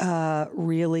 We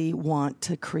really want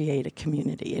to create a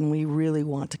community, and we really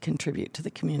want to contribute to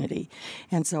the community.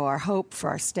 And so our hope for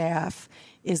our staff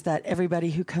is that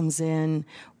everybody who comes in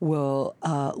will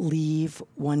leave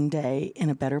one day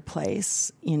in a better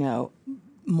place,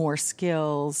 more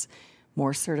skills,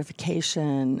 more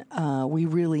certification. We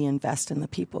really invest in the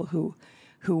people who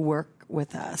work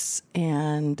with us,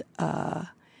 and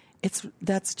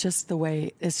that's just the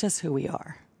way. It's just who we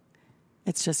are.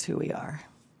 It's just who we are.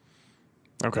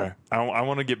 Okay, I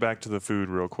want to get back to the food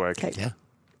real quick. Okay. Yeah.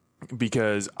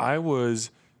 Because I was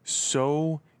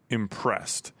so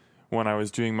impressed when I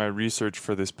was doing my research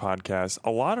for this podcast.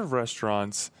 A lot of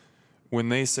restaurants, when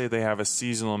they say they have a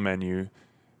seasonal menu,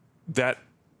 that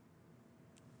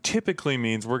typically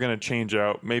means we're going to change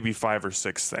out maybe 5 or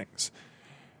 6 things.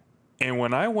 And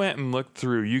when I went and looked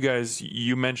through,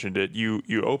 you mentioned it, you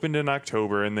opened in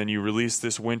October and then you released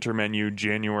this winter menu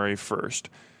January 1st.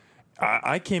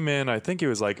 I came in, I think it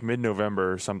was like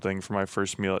mid-November or something for my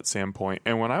first meal at Sandpoint.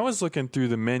 And when I was looking through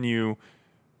the menu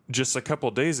just a couple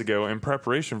days ago in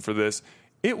preparation for this,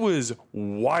 it was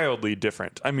wildly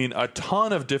different. I mean, a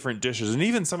ton of different dishes, and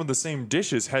even some of the same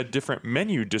dishes had different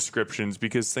menu descriptions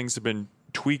because things have been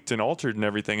tweaked and altered and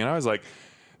everything. And I was like,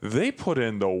 they put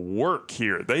in the work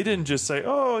here. They didn't just say,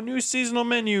 oh, new seasonal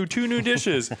menu, 2 new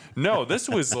dishes. No, this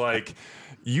was like,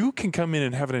 you can come in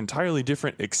and have an entirely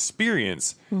different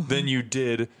experience than you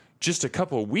did just a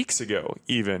couple of weeks ago,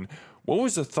 even. What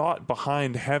was the thought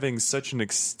behind having such an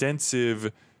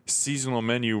extensive seasonal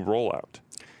menu rollout?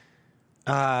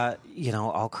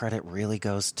 All credit really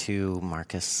goes to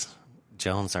Marcus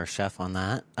Jones, our chef, on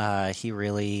that. He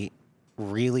really,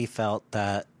 really felt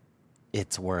that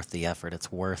it's worth the effort.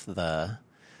 It's worth the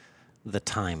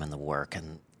time and the work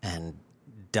and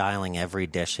dialing every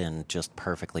dish in just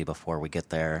perfectly before we get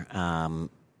there.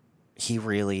 He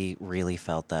really, really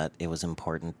felt that it was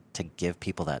important to give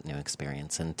people that new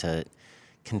experience and to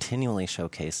continually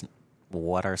showcase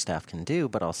what our staff can do,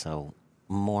 but also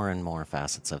more and more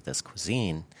facets of this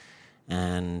cuisine.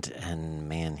 And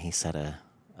man, he set a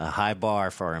high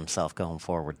bar for himself going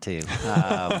forward too.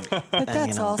 But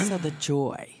that's also the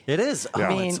joy. It is. Yeah.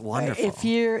 Oh, it's wonderful.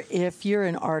 If you're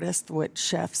an artist, what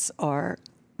chefs are,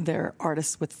 they're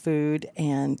artists with food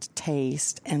and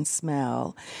taste and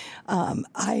smell.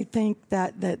 I think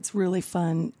that's really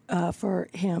fun for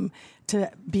him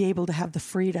to be able to have the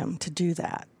freedom to do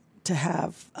that, to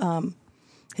have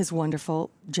his wonderful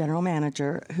general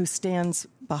manager who stands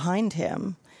behind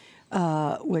him,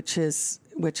 which is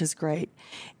great.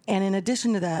 And in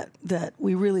addition to that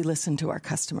we really listen to our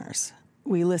customers.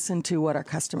 We listen to what our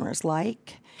customers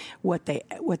like, what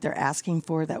they're asking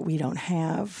for that we don't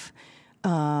have,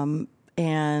 and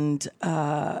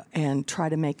try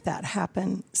to make that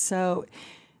happen. So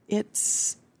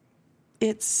it's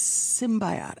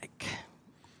symbiotic.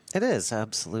 It is,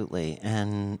 absolutely.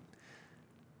 And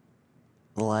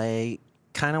like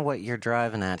kind of what you're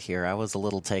driving at here, I was a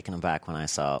little taken aback when I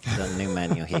saw the new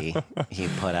menu he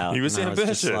put out. He was and ambitious. I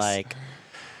was just like,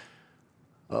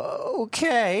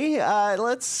 okay,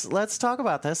 let's talk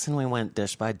about this. And we went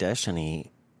dish by dish, and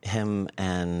him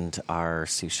and our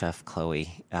sous chef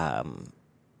Chloe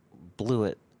blew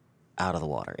it out of the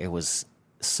water. It was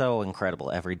so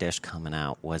incredible. Every dish coming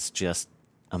out was just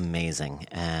amazing,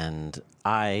 and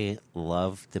I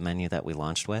love the menu that we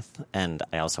launched with, and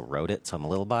I also wrote it, so I'm a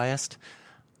little biased.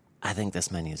 I think this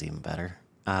menu is even better,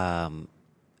 and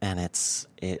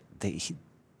they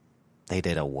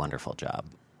did a wonderful job.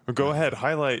 Go ahead,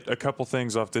 highlight a couple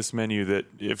things off this menu that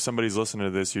if somebody's listening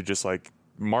to this, you're just like,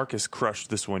 Marcus crushed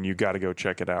this one. You got to go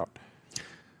check it out.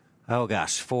 Oh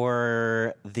gosh,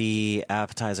 for the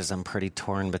appetizers, I'm pretty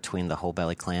torn between the whole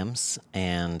belly clams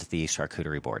and the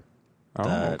charcuterie board.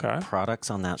 The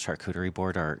products on that charcuterie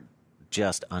board are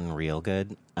just unreal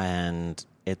good, and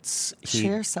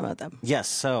share some of them. Yes,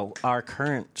 so our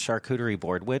current charcuterie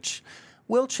board, which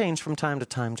will change from time to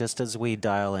time just as we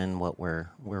dial in what we're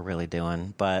really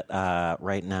doing, but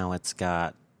right now it's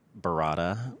got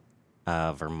burrata,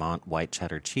 Vermont white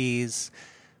cheddar cheese,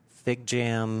 fig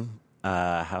jam,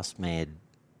 house-made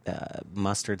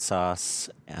mustard sauce,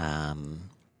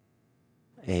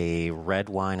 a red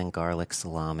wine and garlic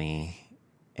salami,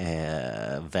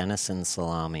 venison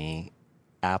salami,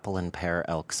 apple and pear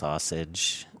elk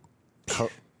sausage,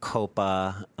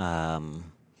 copa,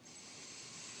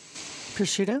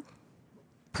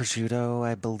 prosciutto,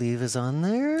 I believe, is on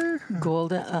there.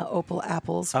 Golden opal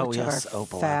apples, which are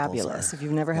fabulous. If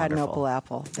you've never had an opal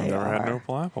apple, I've never had an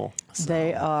opal apple.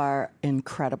 They are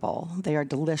incredible. They are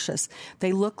delicious.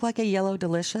 They look like a yellow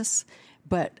delicious,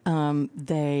 but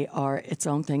they are its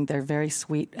own thing. They're very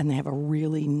sweet, and they have a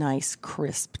really nice,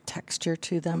 crisp texture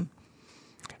to them.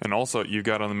 And also, you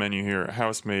got on the menu here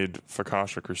house-made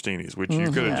focaccia crostinis, which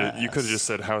you could have just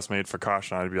said house-made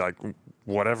focaccia, and I'd be like,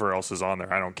 whatever else is on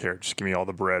there, I don't care. Just give me all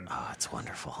the bread. Oh, it's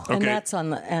wonderful. Okay. And that's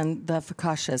and the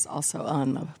focaccia is also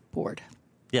on the board.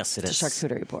 Yes, it the is.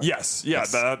 charcuterie board. Yes, yeah,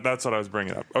 yes. That's what I was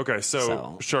bringing up. Okay,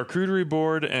 so charcuterie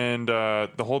board and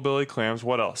the whole belly clams.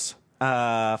 What else?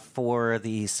 For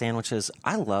the sandwiches,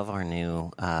 I love our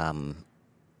new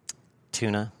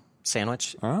tuna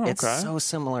sandwich. Oh, okay. It's so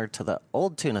similar to the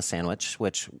old tuna sandwich,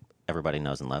 which everybody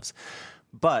knows and loves,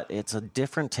 but it's a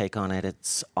different take on it.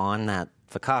 It's on that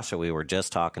focaccia we were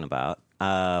just talking about,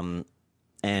 and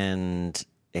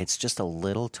it's just a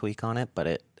little tweak on it, but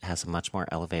it has a much more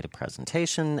elevated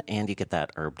presentation, and you get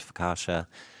that herbed focaccia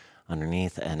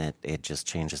underneath, and it just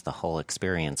changes the whole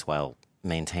experience while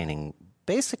maintaining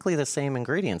basically the same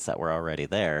ingredients that were already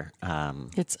there.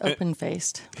 It's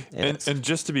open-faced. And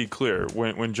just to be clear,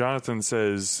 when Jonathan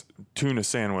says tuna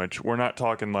sandwich, we're not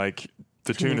talking like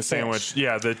the tuna sandwich,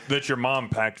 that your mom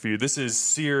packed for you. This is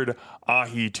seared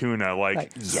ahi tuna. I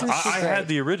had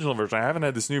the original version. I haven't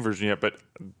had this new version yet, but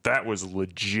that was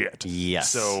legit. Yes.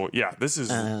 So, this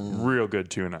is real good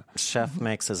tuna. Chef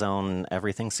makes his own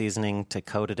everything seasoning to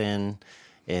coat it in.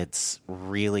 It's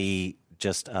really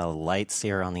just a light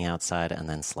sear on the outside and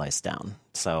then sliced down.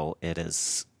 So it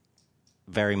is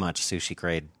very much sushi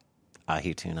grade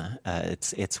ahi tuna.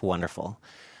 It's wonderful.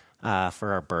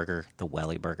 For our burger, the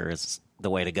Welly burger is the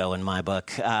way to go in my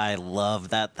book. I love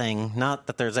that thing. Not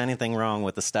that there's anything wrong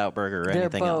with the stout burger or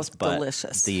anything else, but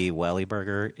delicious. The Welly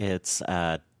burger, it's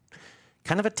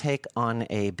kind of a take on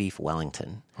a beef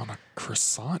Wellington. On a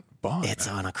croissant bun. It's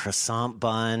on a croissant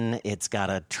bun. It's got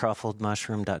a truffled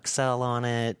mushroom duxelle on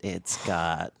it. It's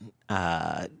got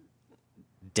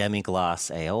demi-glace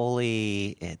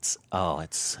aioli. It's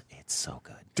so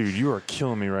good. Dude, you are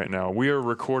killing me right now. We are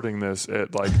recording this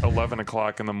at like 11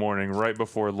 o'clock in the morning, right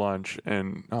before lunch.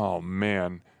 And, oh,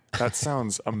 man, that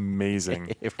sounds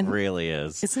amazing. It really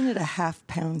is. Isn't it a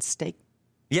half-pound steak?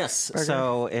 Yes. Burger?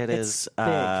 So it's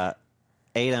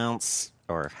 8 ounce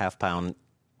or half-pound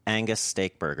Angus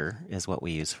steak burger is what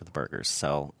we use for the burgers.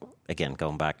 So, again,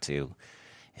 going back to,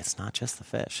 it's not just the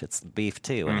fish. It's the beef,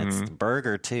 too. And it's the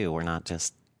burger, too. We're not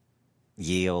just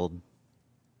ye old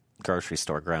grocery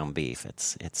store ground beef.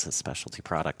 It's a specialty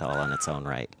product all on its own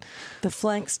right. The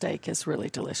flank steak is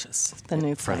really delicious. The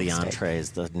new for flank the steak.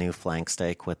 entrees, the new flank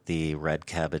steak with the red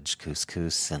cabbage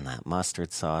couscous and that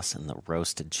mustard sauce and the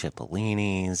roasted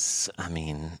cipollinis. I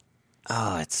mean,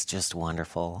 it's just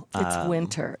wonderful. It's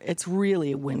winter. It's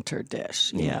really a winter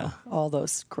dish. You know, all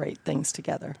those great things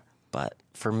together. But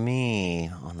for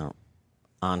me, on the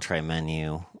entree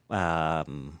menu,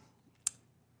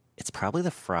 it's probably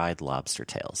the fried lobster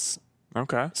tails.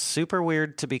 Okay. Super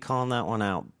weird to be calling that one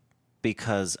out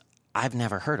because I've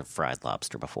never heard of fried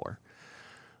lobster before.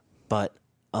 but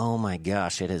oh my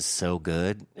gosh, it is so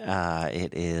good.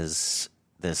 It is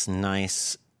this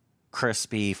nice,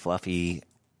 crispy, fluffy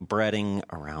breading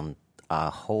around a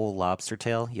whole lobster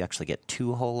tail. You actually get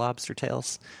 2 whole lobster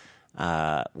tails,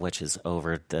 which is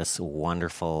over this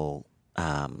wonderful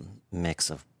mix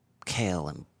of kale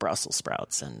and Brussels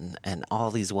sprouts and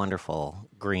all these wonderful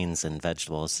greens and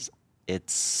vegetables.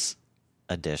 It's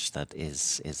a dish that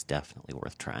is definitely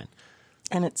worth trying.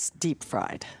 And it's deep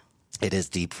fried. It is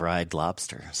deep fried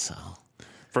lobster, so...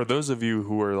 For those of you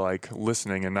who are like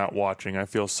listening and not watching, I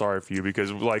feel sorry for you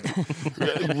because like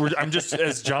I'm just,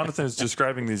 as Jonathan is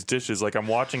describing these dishes, like I'm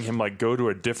watching him like go to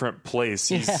a different place.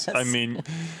 Yes. I mean,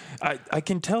 I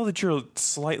can tell that you're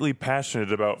slightly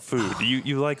passionate about food.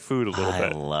 You like food a little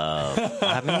bit.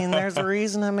 I mean, there's a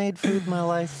reason I made food my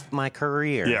life, my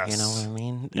career. Yes. You know what I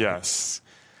mean? Yes.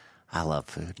 I love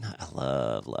food. I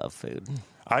love food.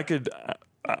 I could...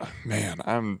 man,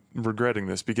 I'm regretting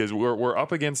this because we're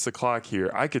up against the clock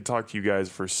here. I could talk to you guys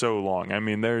for so long. I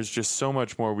mean, there's just so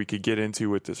much more we could get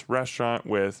into with this restaurant,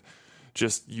 with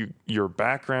just your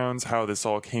backgrounds, how this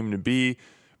all came to be.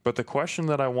 But the question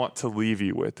that I want to leave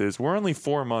you with is we're only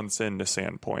 4 months into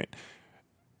Sandpoint,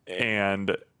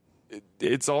 and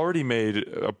it's already made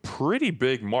a pretty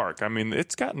big mark. I mean,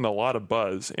 it's gotten a lot of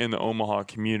buzz in the Omaha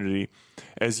community.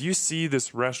 As you see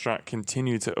this restaurant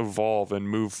continue to evolve and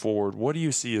move forward, what do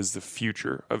you see as the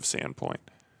future of Sandpoint?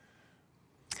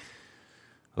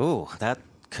 Oh, that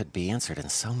could be answered in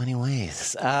so many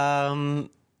ways. You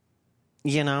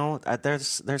know,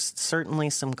 there's certainly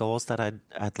some goals that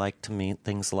I'd like to meet.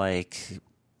 Things like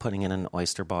putting in an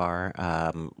oyster bar,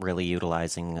 really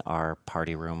utilizing our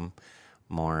party room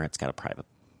more. It's got a private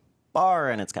bar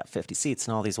and it's got 50 seats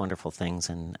and all these wonderful things,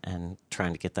 and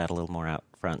trying to get that a little more out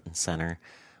front and center.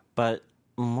 But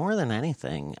more than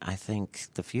anything, I think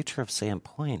the future of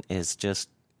Sandpoint is just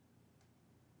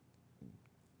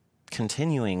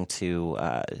continuing to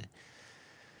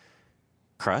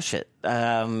crush it.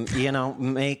 You know,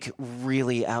 make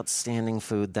really outstanding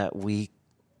food that we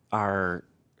are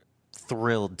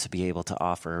thrilled to be able to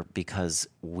offer because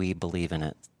we believe in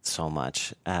it so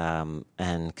much,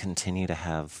 and continue to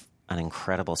have an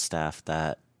incredible staff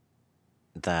that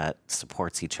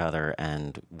supports each other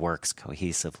and works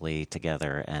cohesively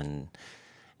together and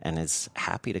is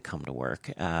happy to come to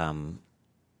work, and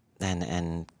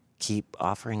keep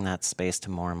offering that space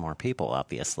to more and more people,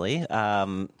 obviously,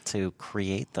 to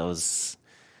create those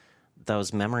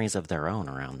memories of their own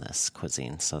around this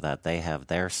cuisine so that they have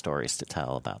their stories to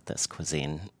tell about this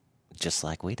cuisine just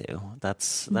like we do.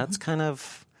 That's kind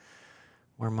of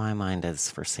where my mind is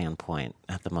for Sandpoint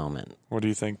at the moment. What do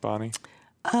you think, Bonnie?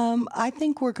 I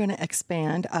think we're going to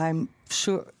expand. I'm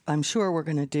sure we're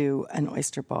going to do an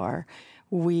oyster bar.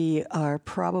 We are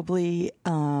probably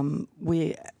going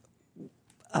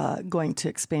to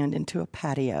expand into a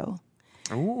patio.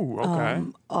 Ooh, okay.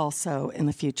 Also in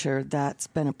the future, that's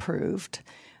been approved,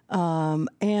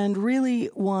 and really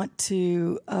want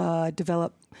to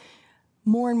develop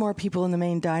more and more people in the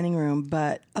main dining room,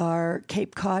 but our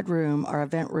Cape Cod room, our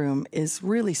event room, is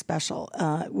really special.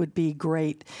 It would be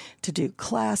great to do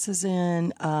classes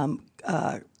in.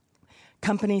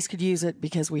 Companies could use it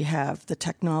because we have the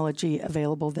technology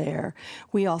available there.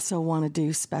 We also want to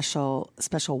do special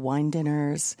wine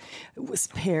dinners,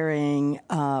 pairing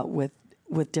with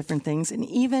different things, and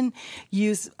even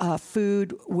use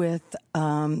food with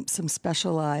some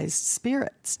specialized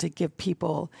spirits to give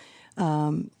people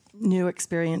new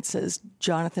experiences.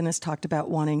 Jonathan has talked about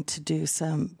wanting to do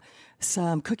some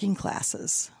cooking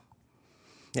classes.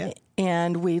 Yeah.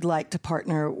 And we'd like to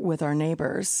partner with our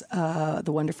neighbors, the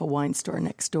wonderful wine store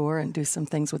next door, and do some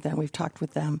things with them. We've talked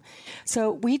with them.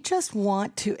 So we just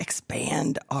want to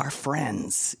expand our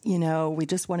friends. You know, we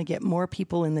just want to get more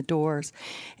people in the doors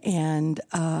and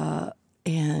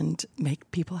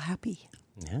make people happy.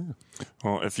 Yeah.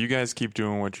 Well, if you guys keep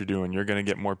doing what you're doing, you're going to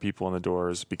get more people in the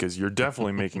doors because you're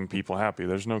definitely making people happy.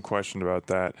 There's no question about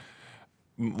that.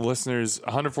 Listeners,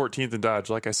 114th and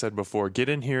Dodge, like I said before, get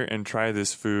in here and try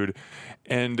this food.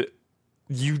 And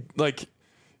you, like,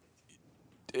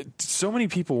 so many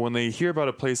people, when they hear about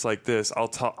a place like this, I'll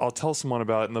tell someone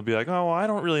about it and they'll be like, oh, well, I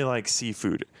don't really like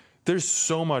seafood. There's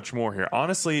so much more here.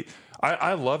 Honestly,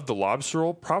 I love the lobster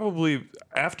roll. Probably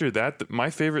after that, my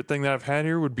favorite thing that I've had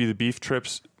here would be the beef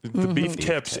tips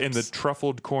and the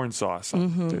truffled corn sauce. I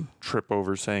did trip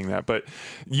over saying that. But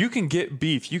you can get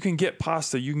beef, you can get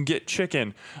pasta, you can get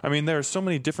chicken. I mean, there are so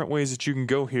many different ways that you can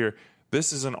go here.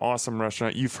 This is an awesome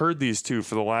restaurant. You've heard these two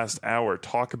for the last hour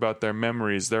talk about their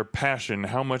memories, their passion,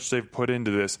 how much they've put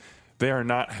into this. They are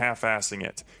not half-assing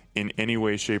it in any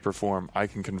way, shape, or form. I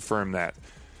can confirm that.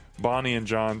 Bonnie and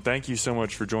John, thank you so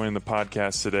much for joining the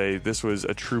podcast today. This was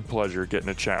a true pleasure getting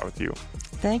to chat with you.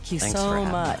 Thank you Thanks for so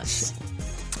having much. us.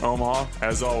 Omaha,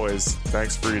 as always,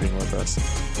 thanks for eating with us.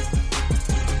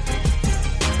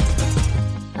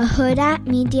 A Huda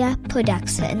Media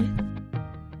Production.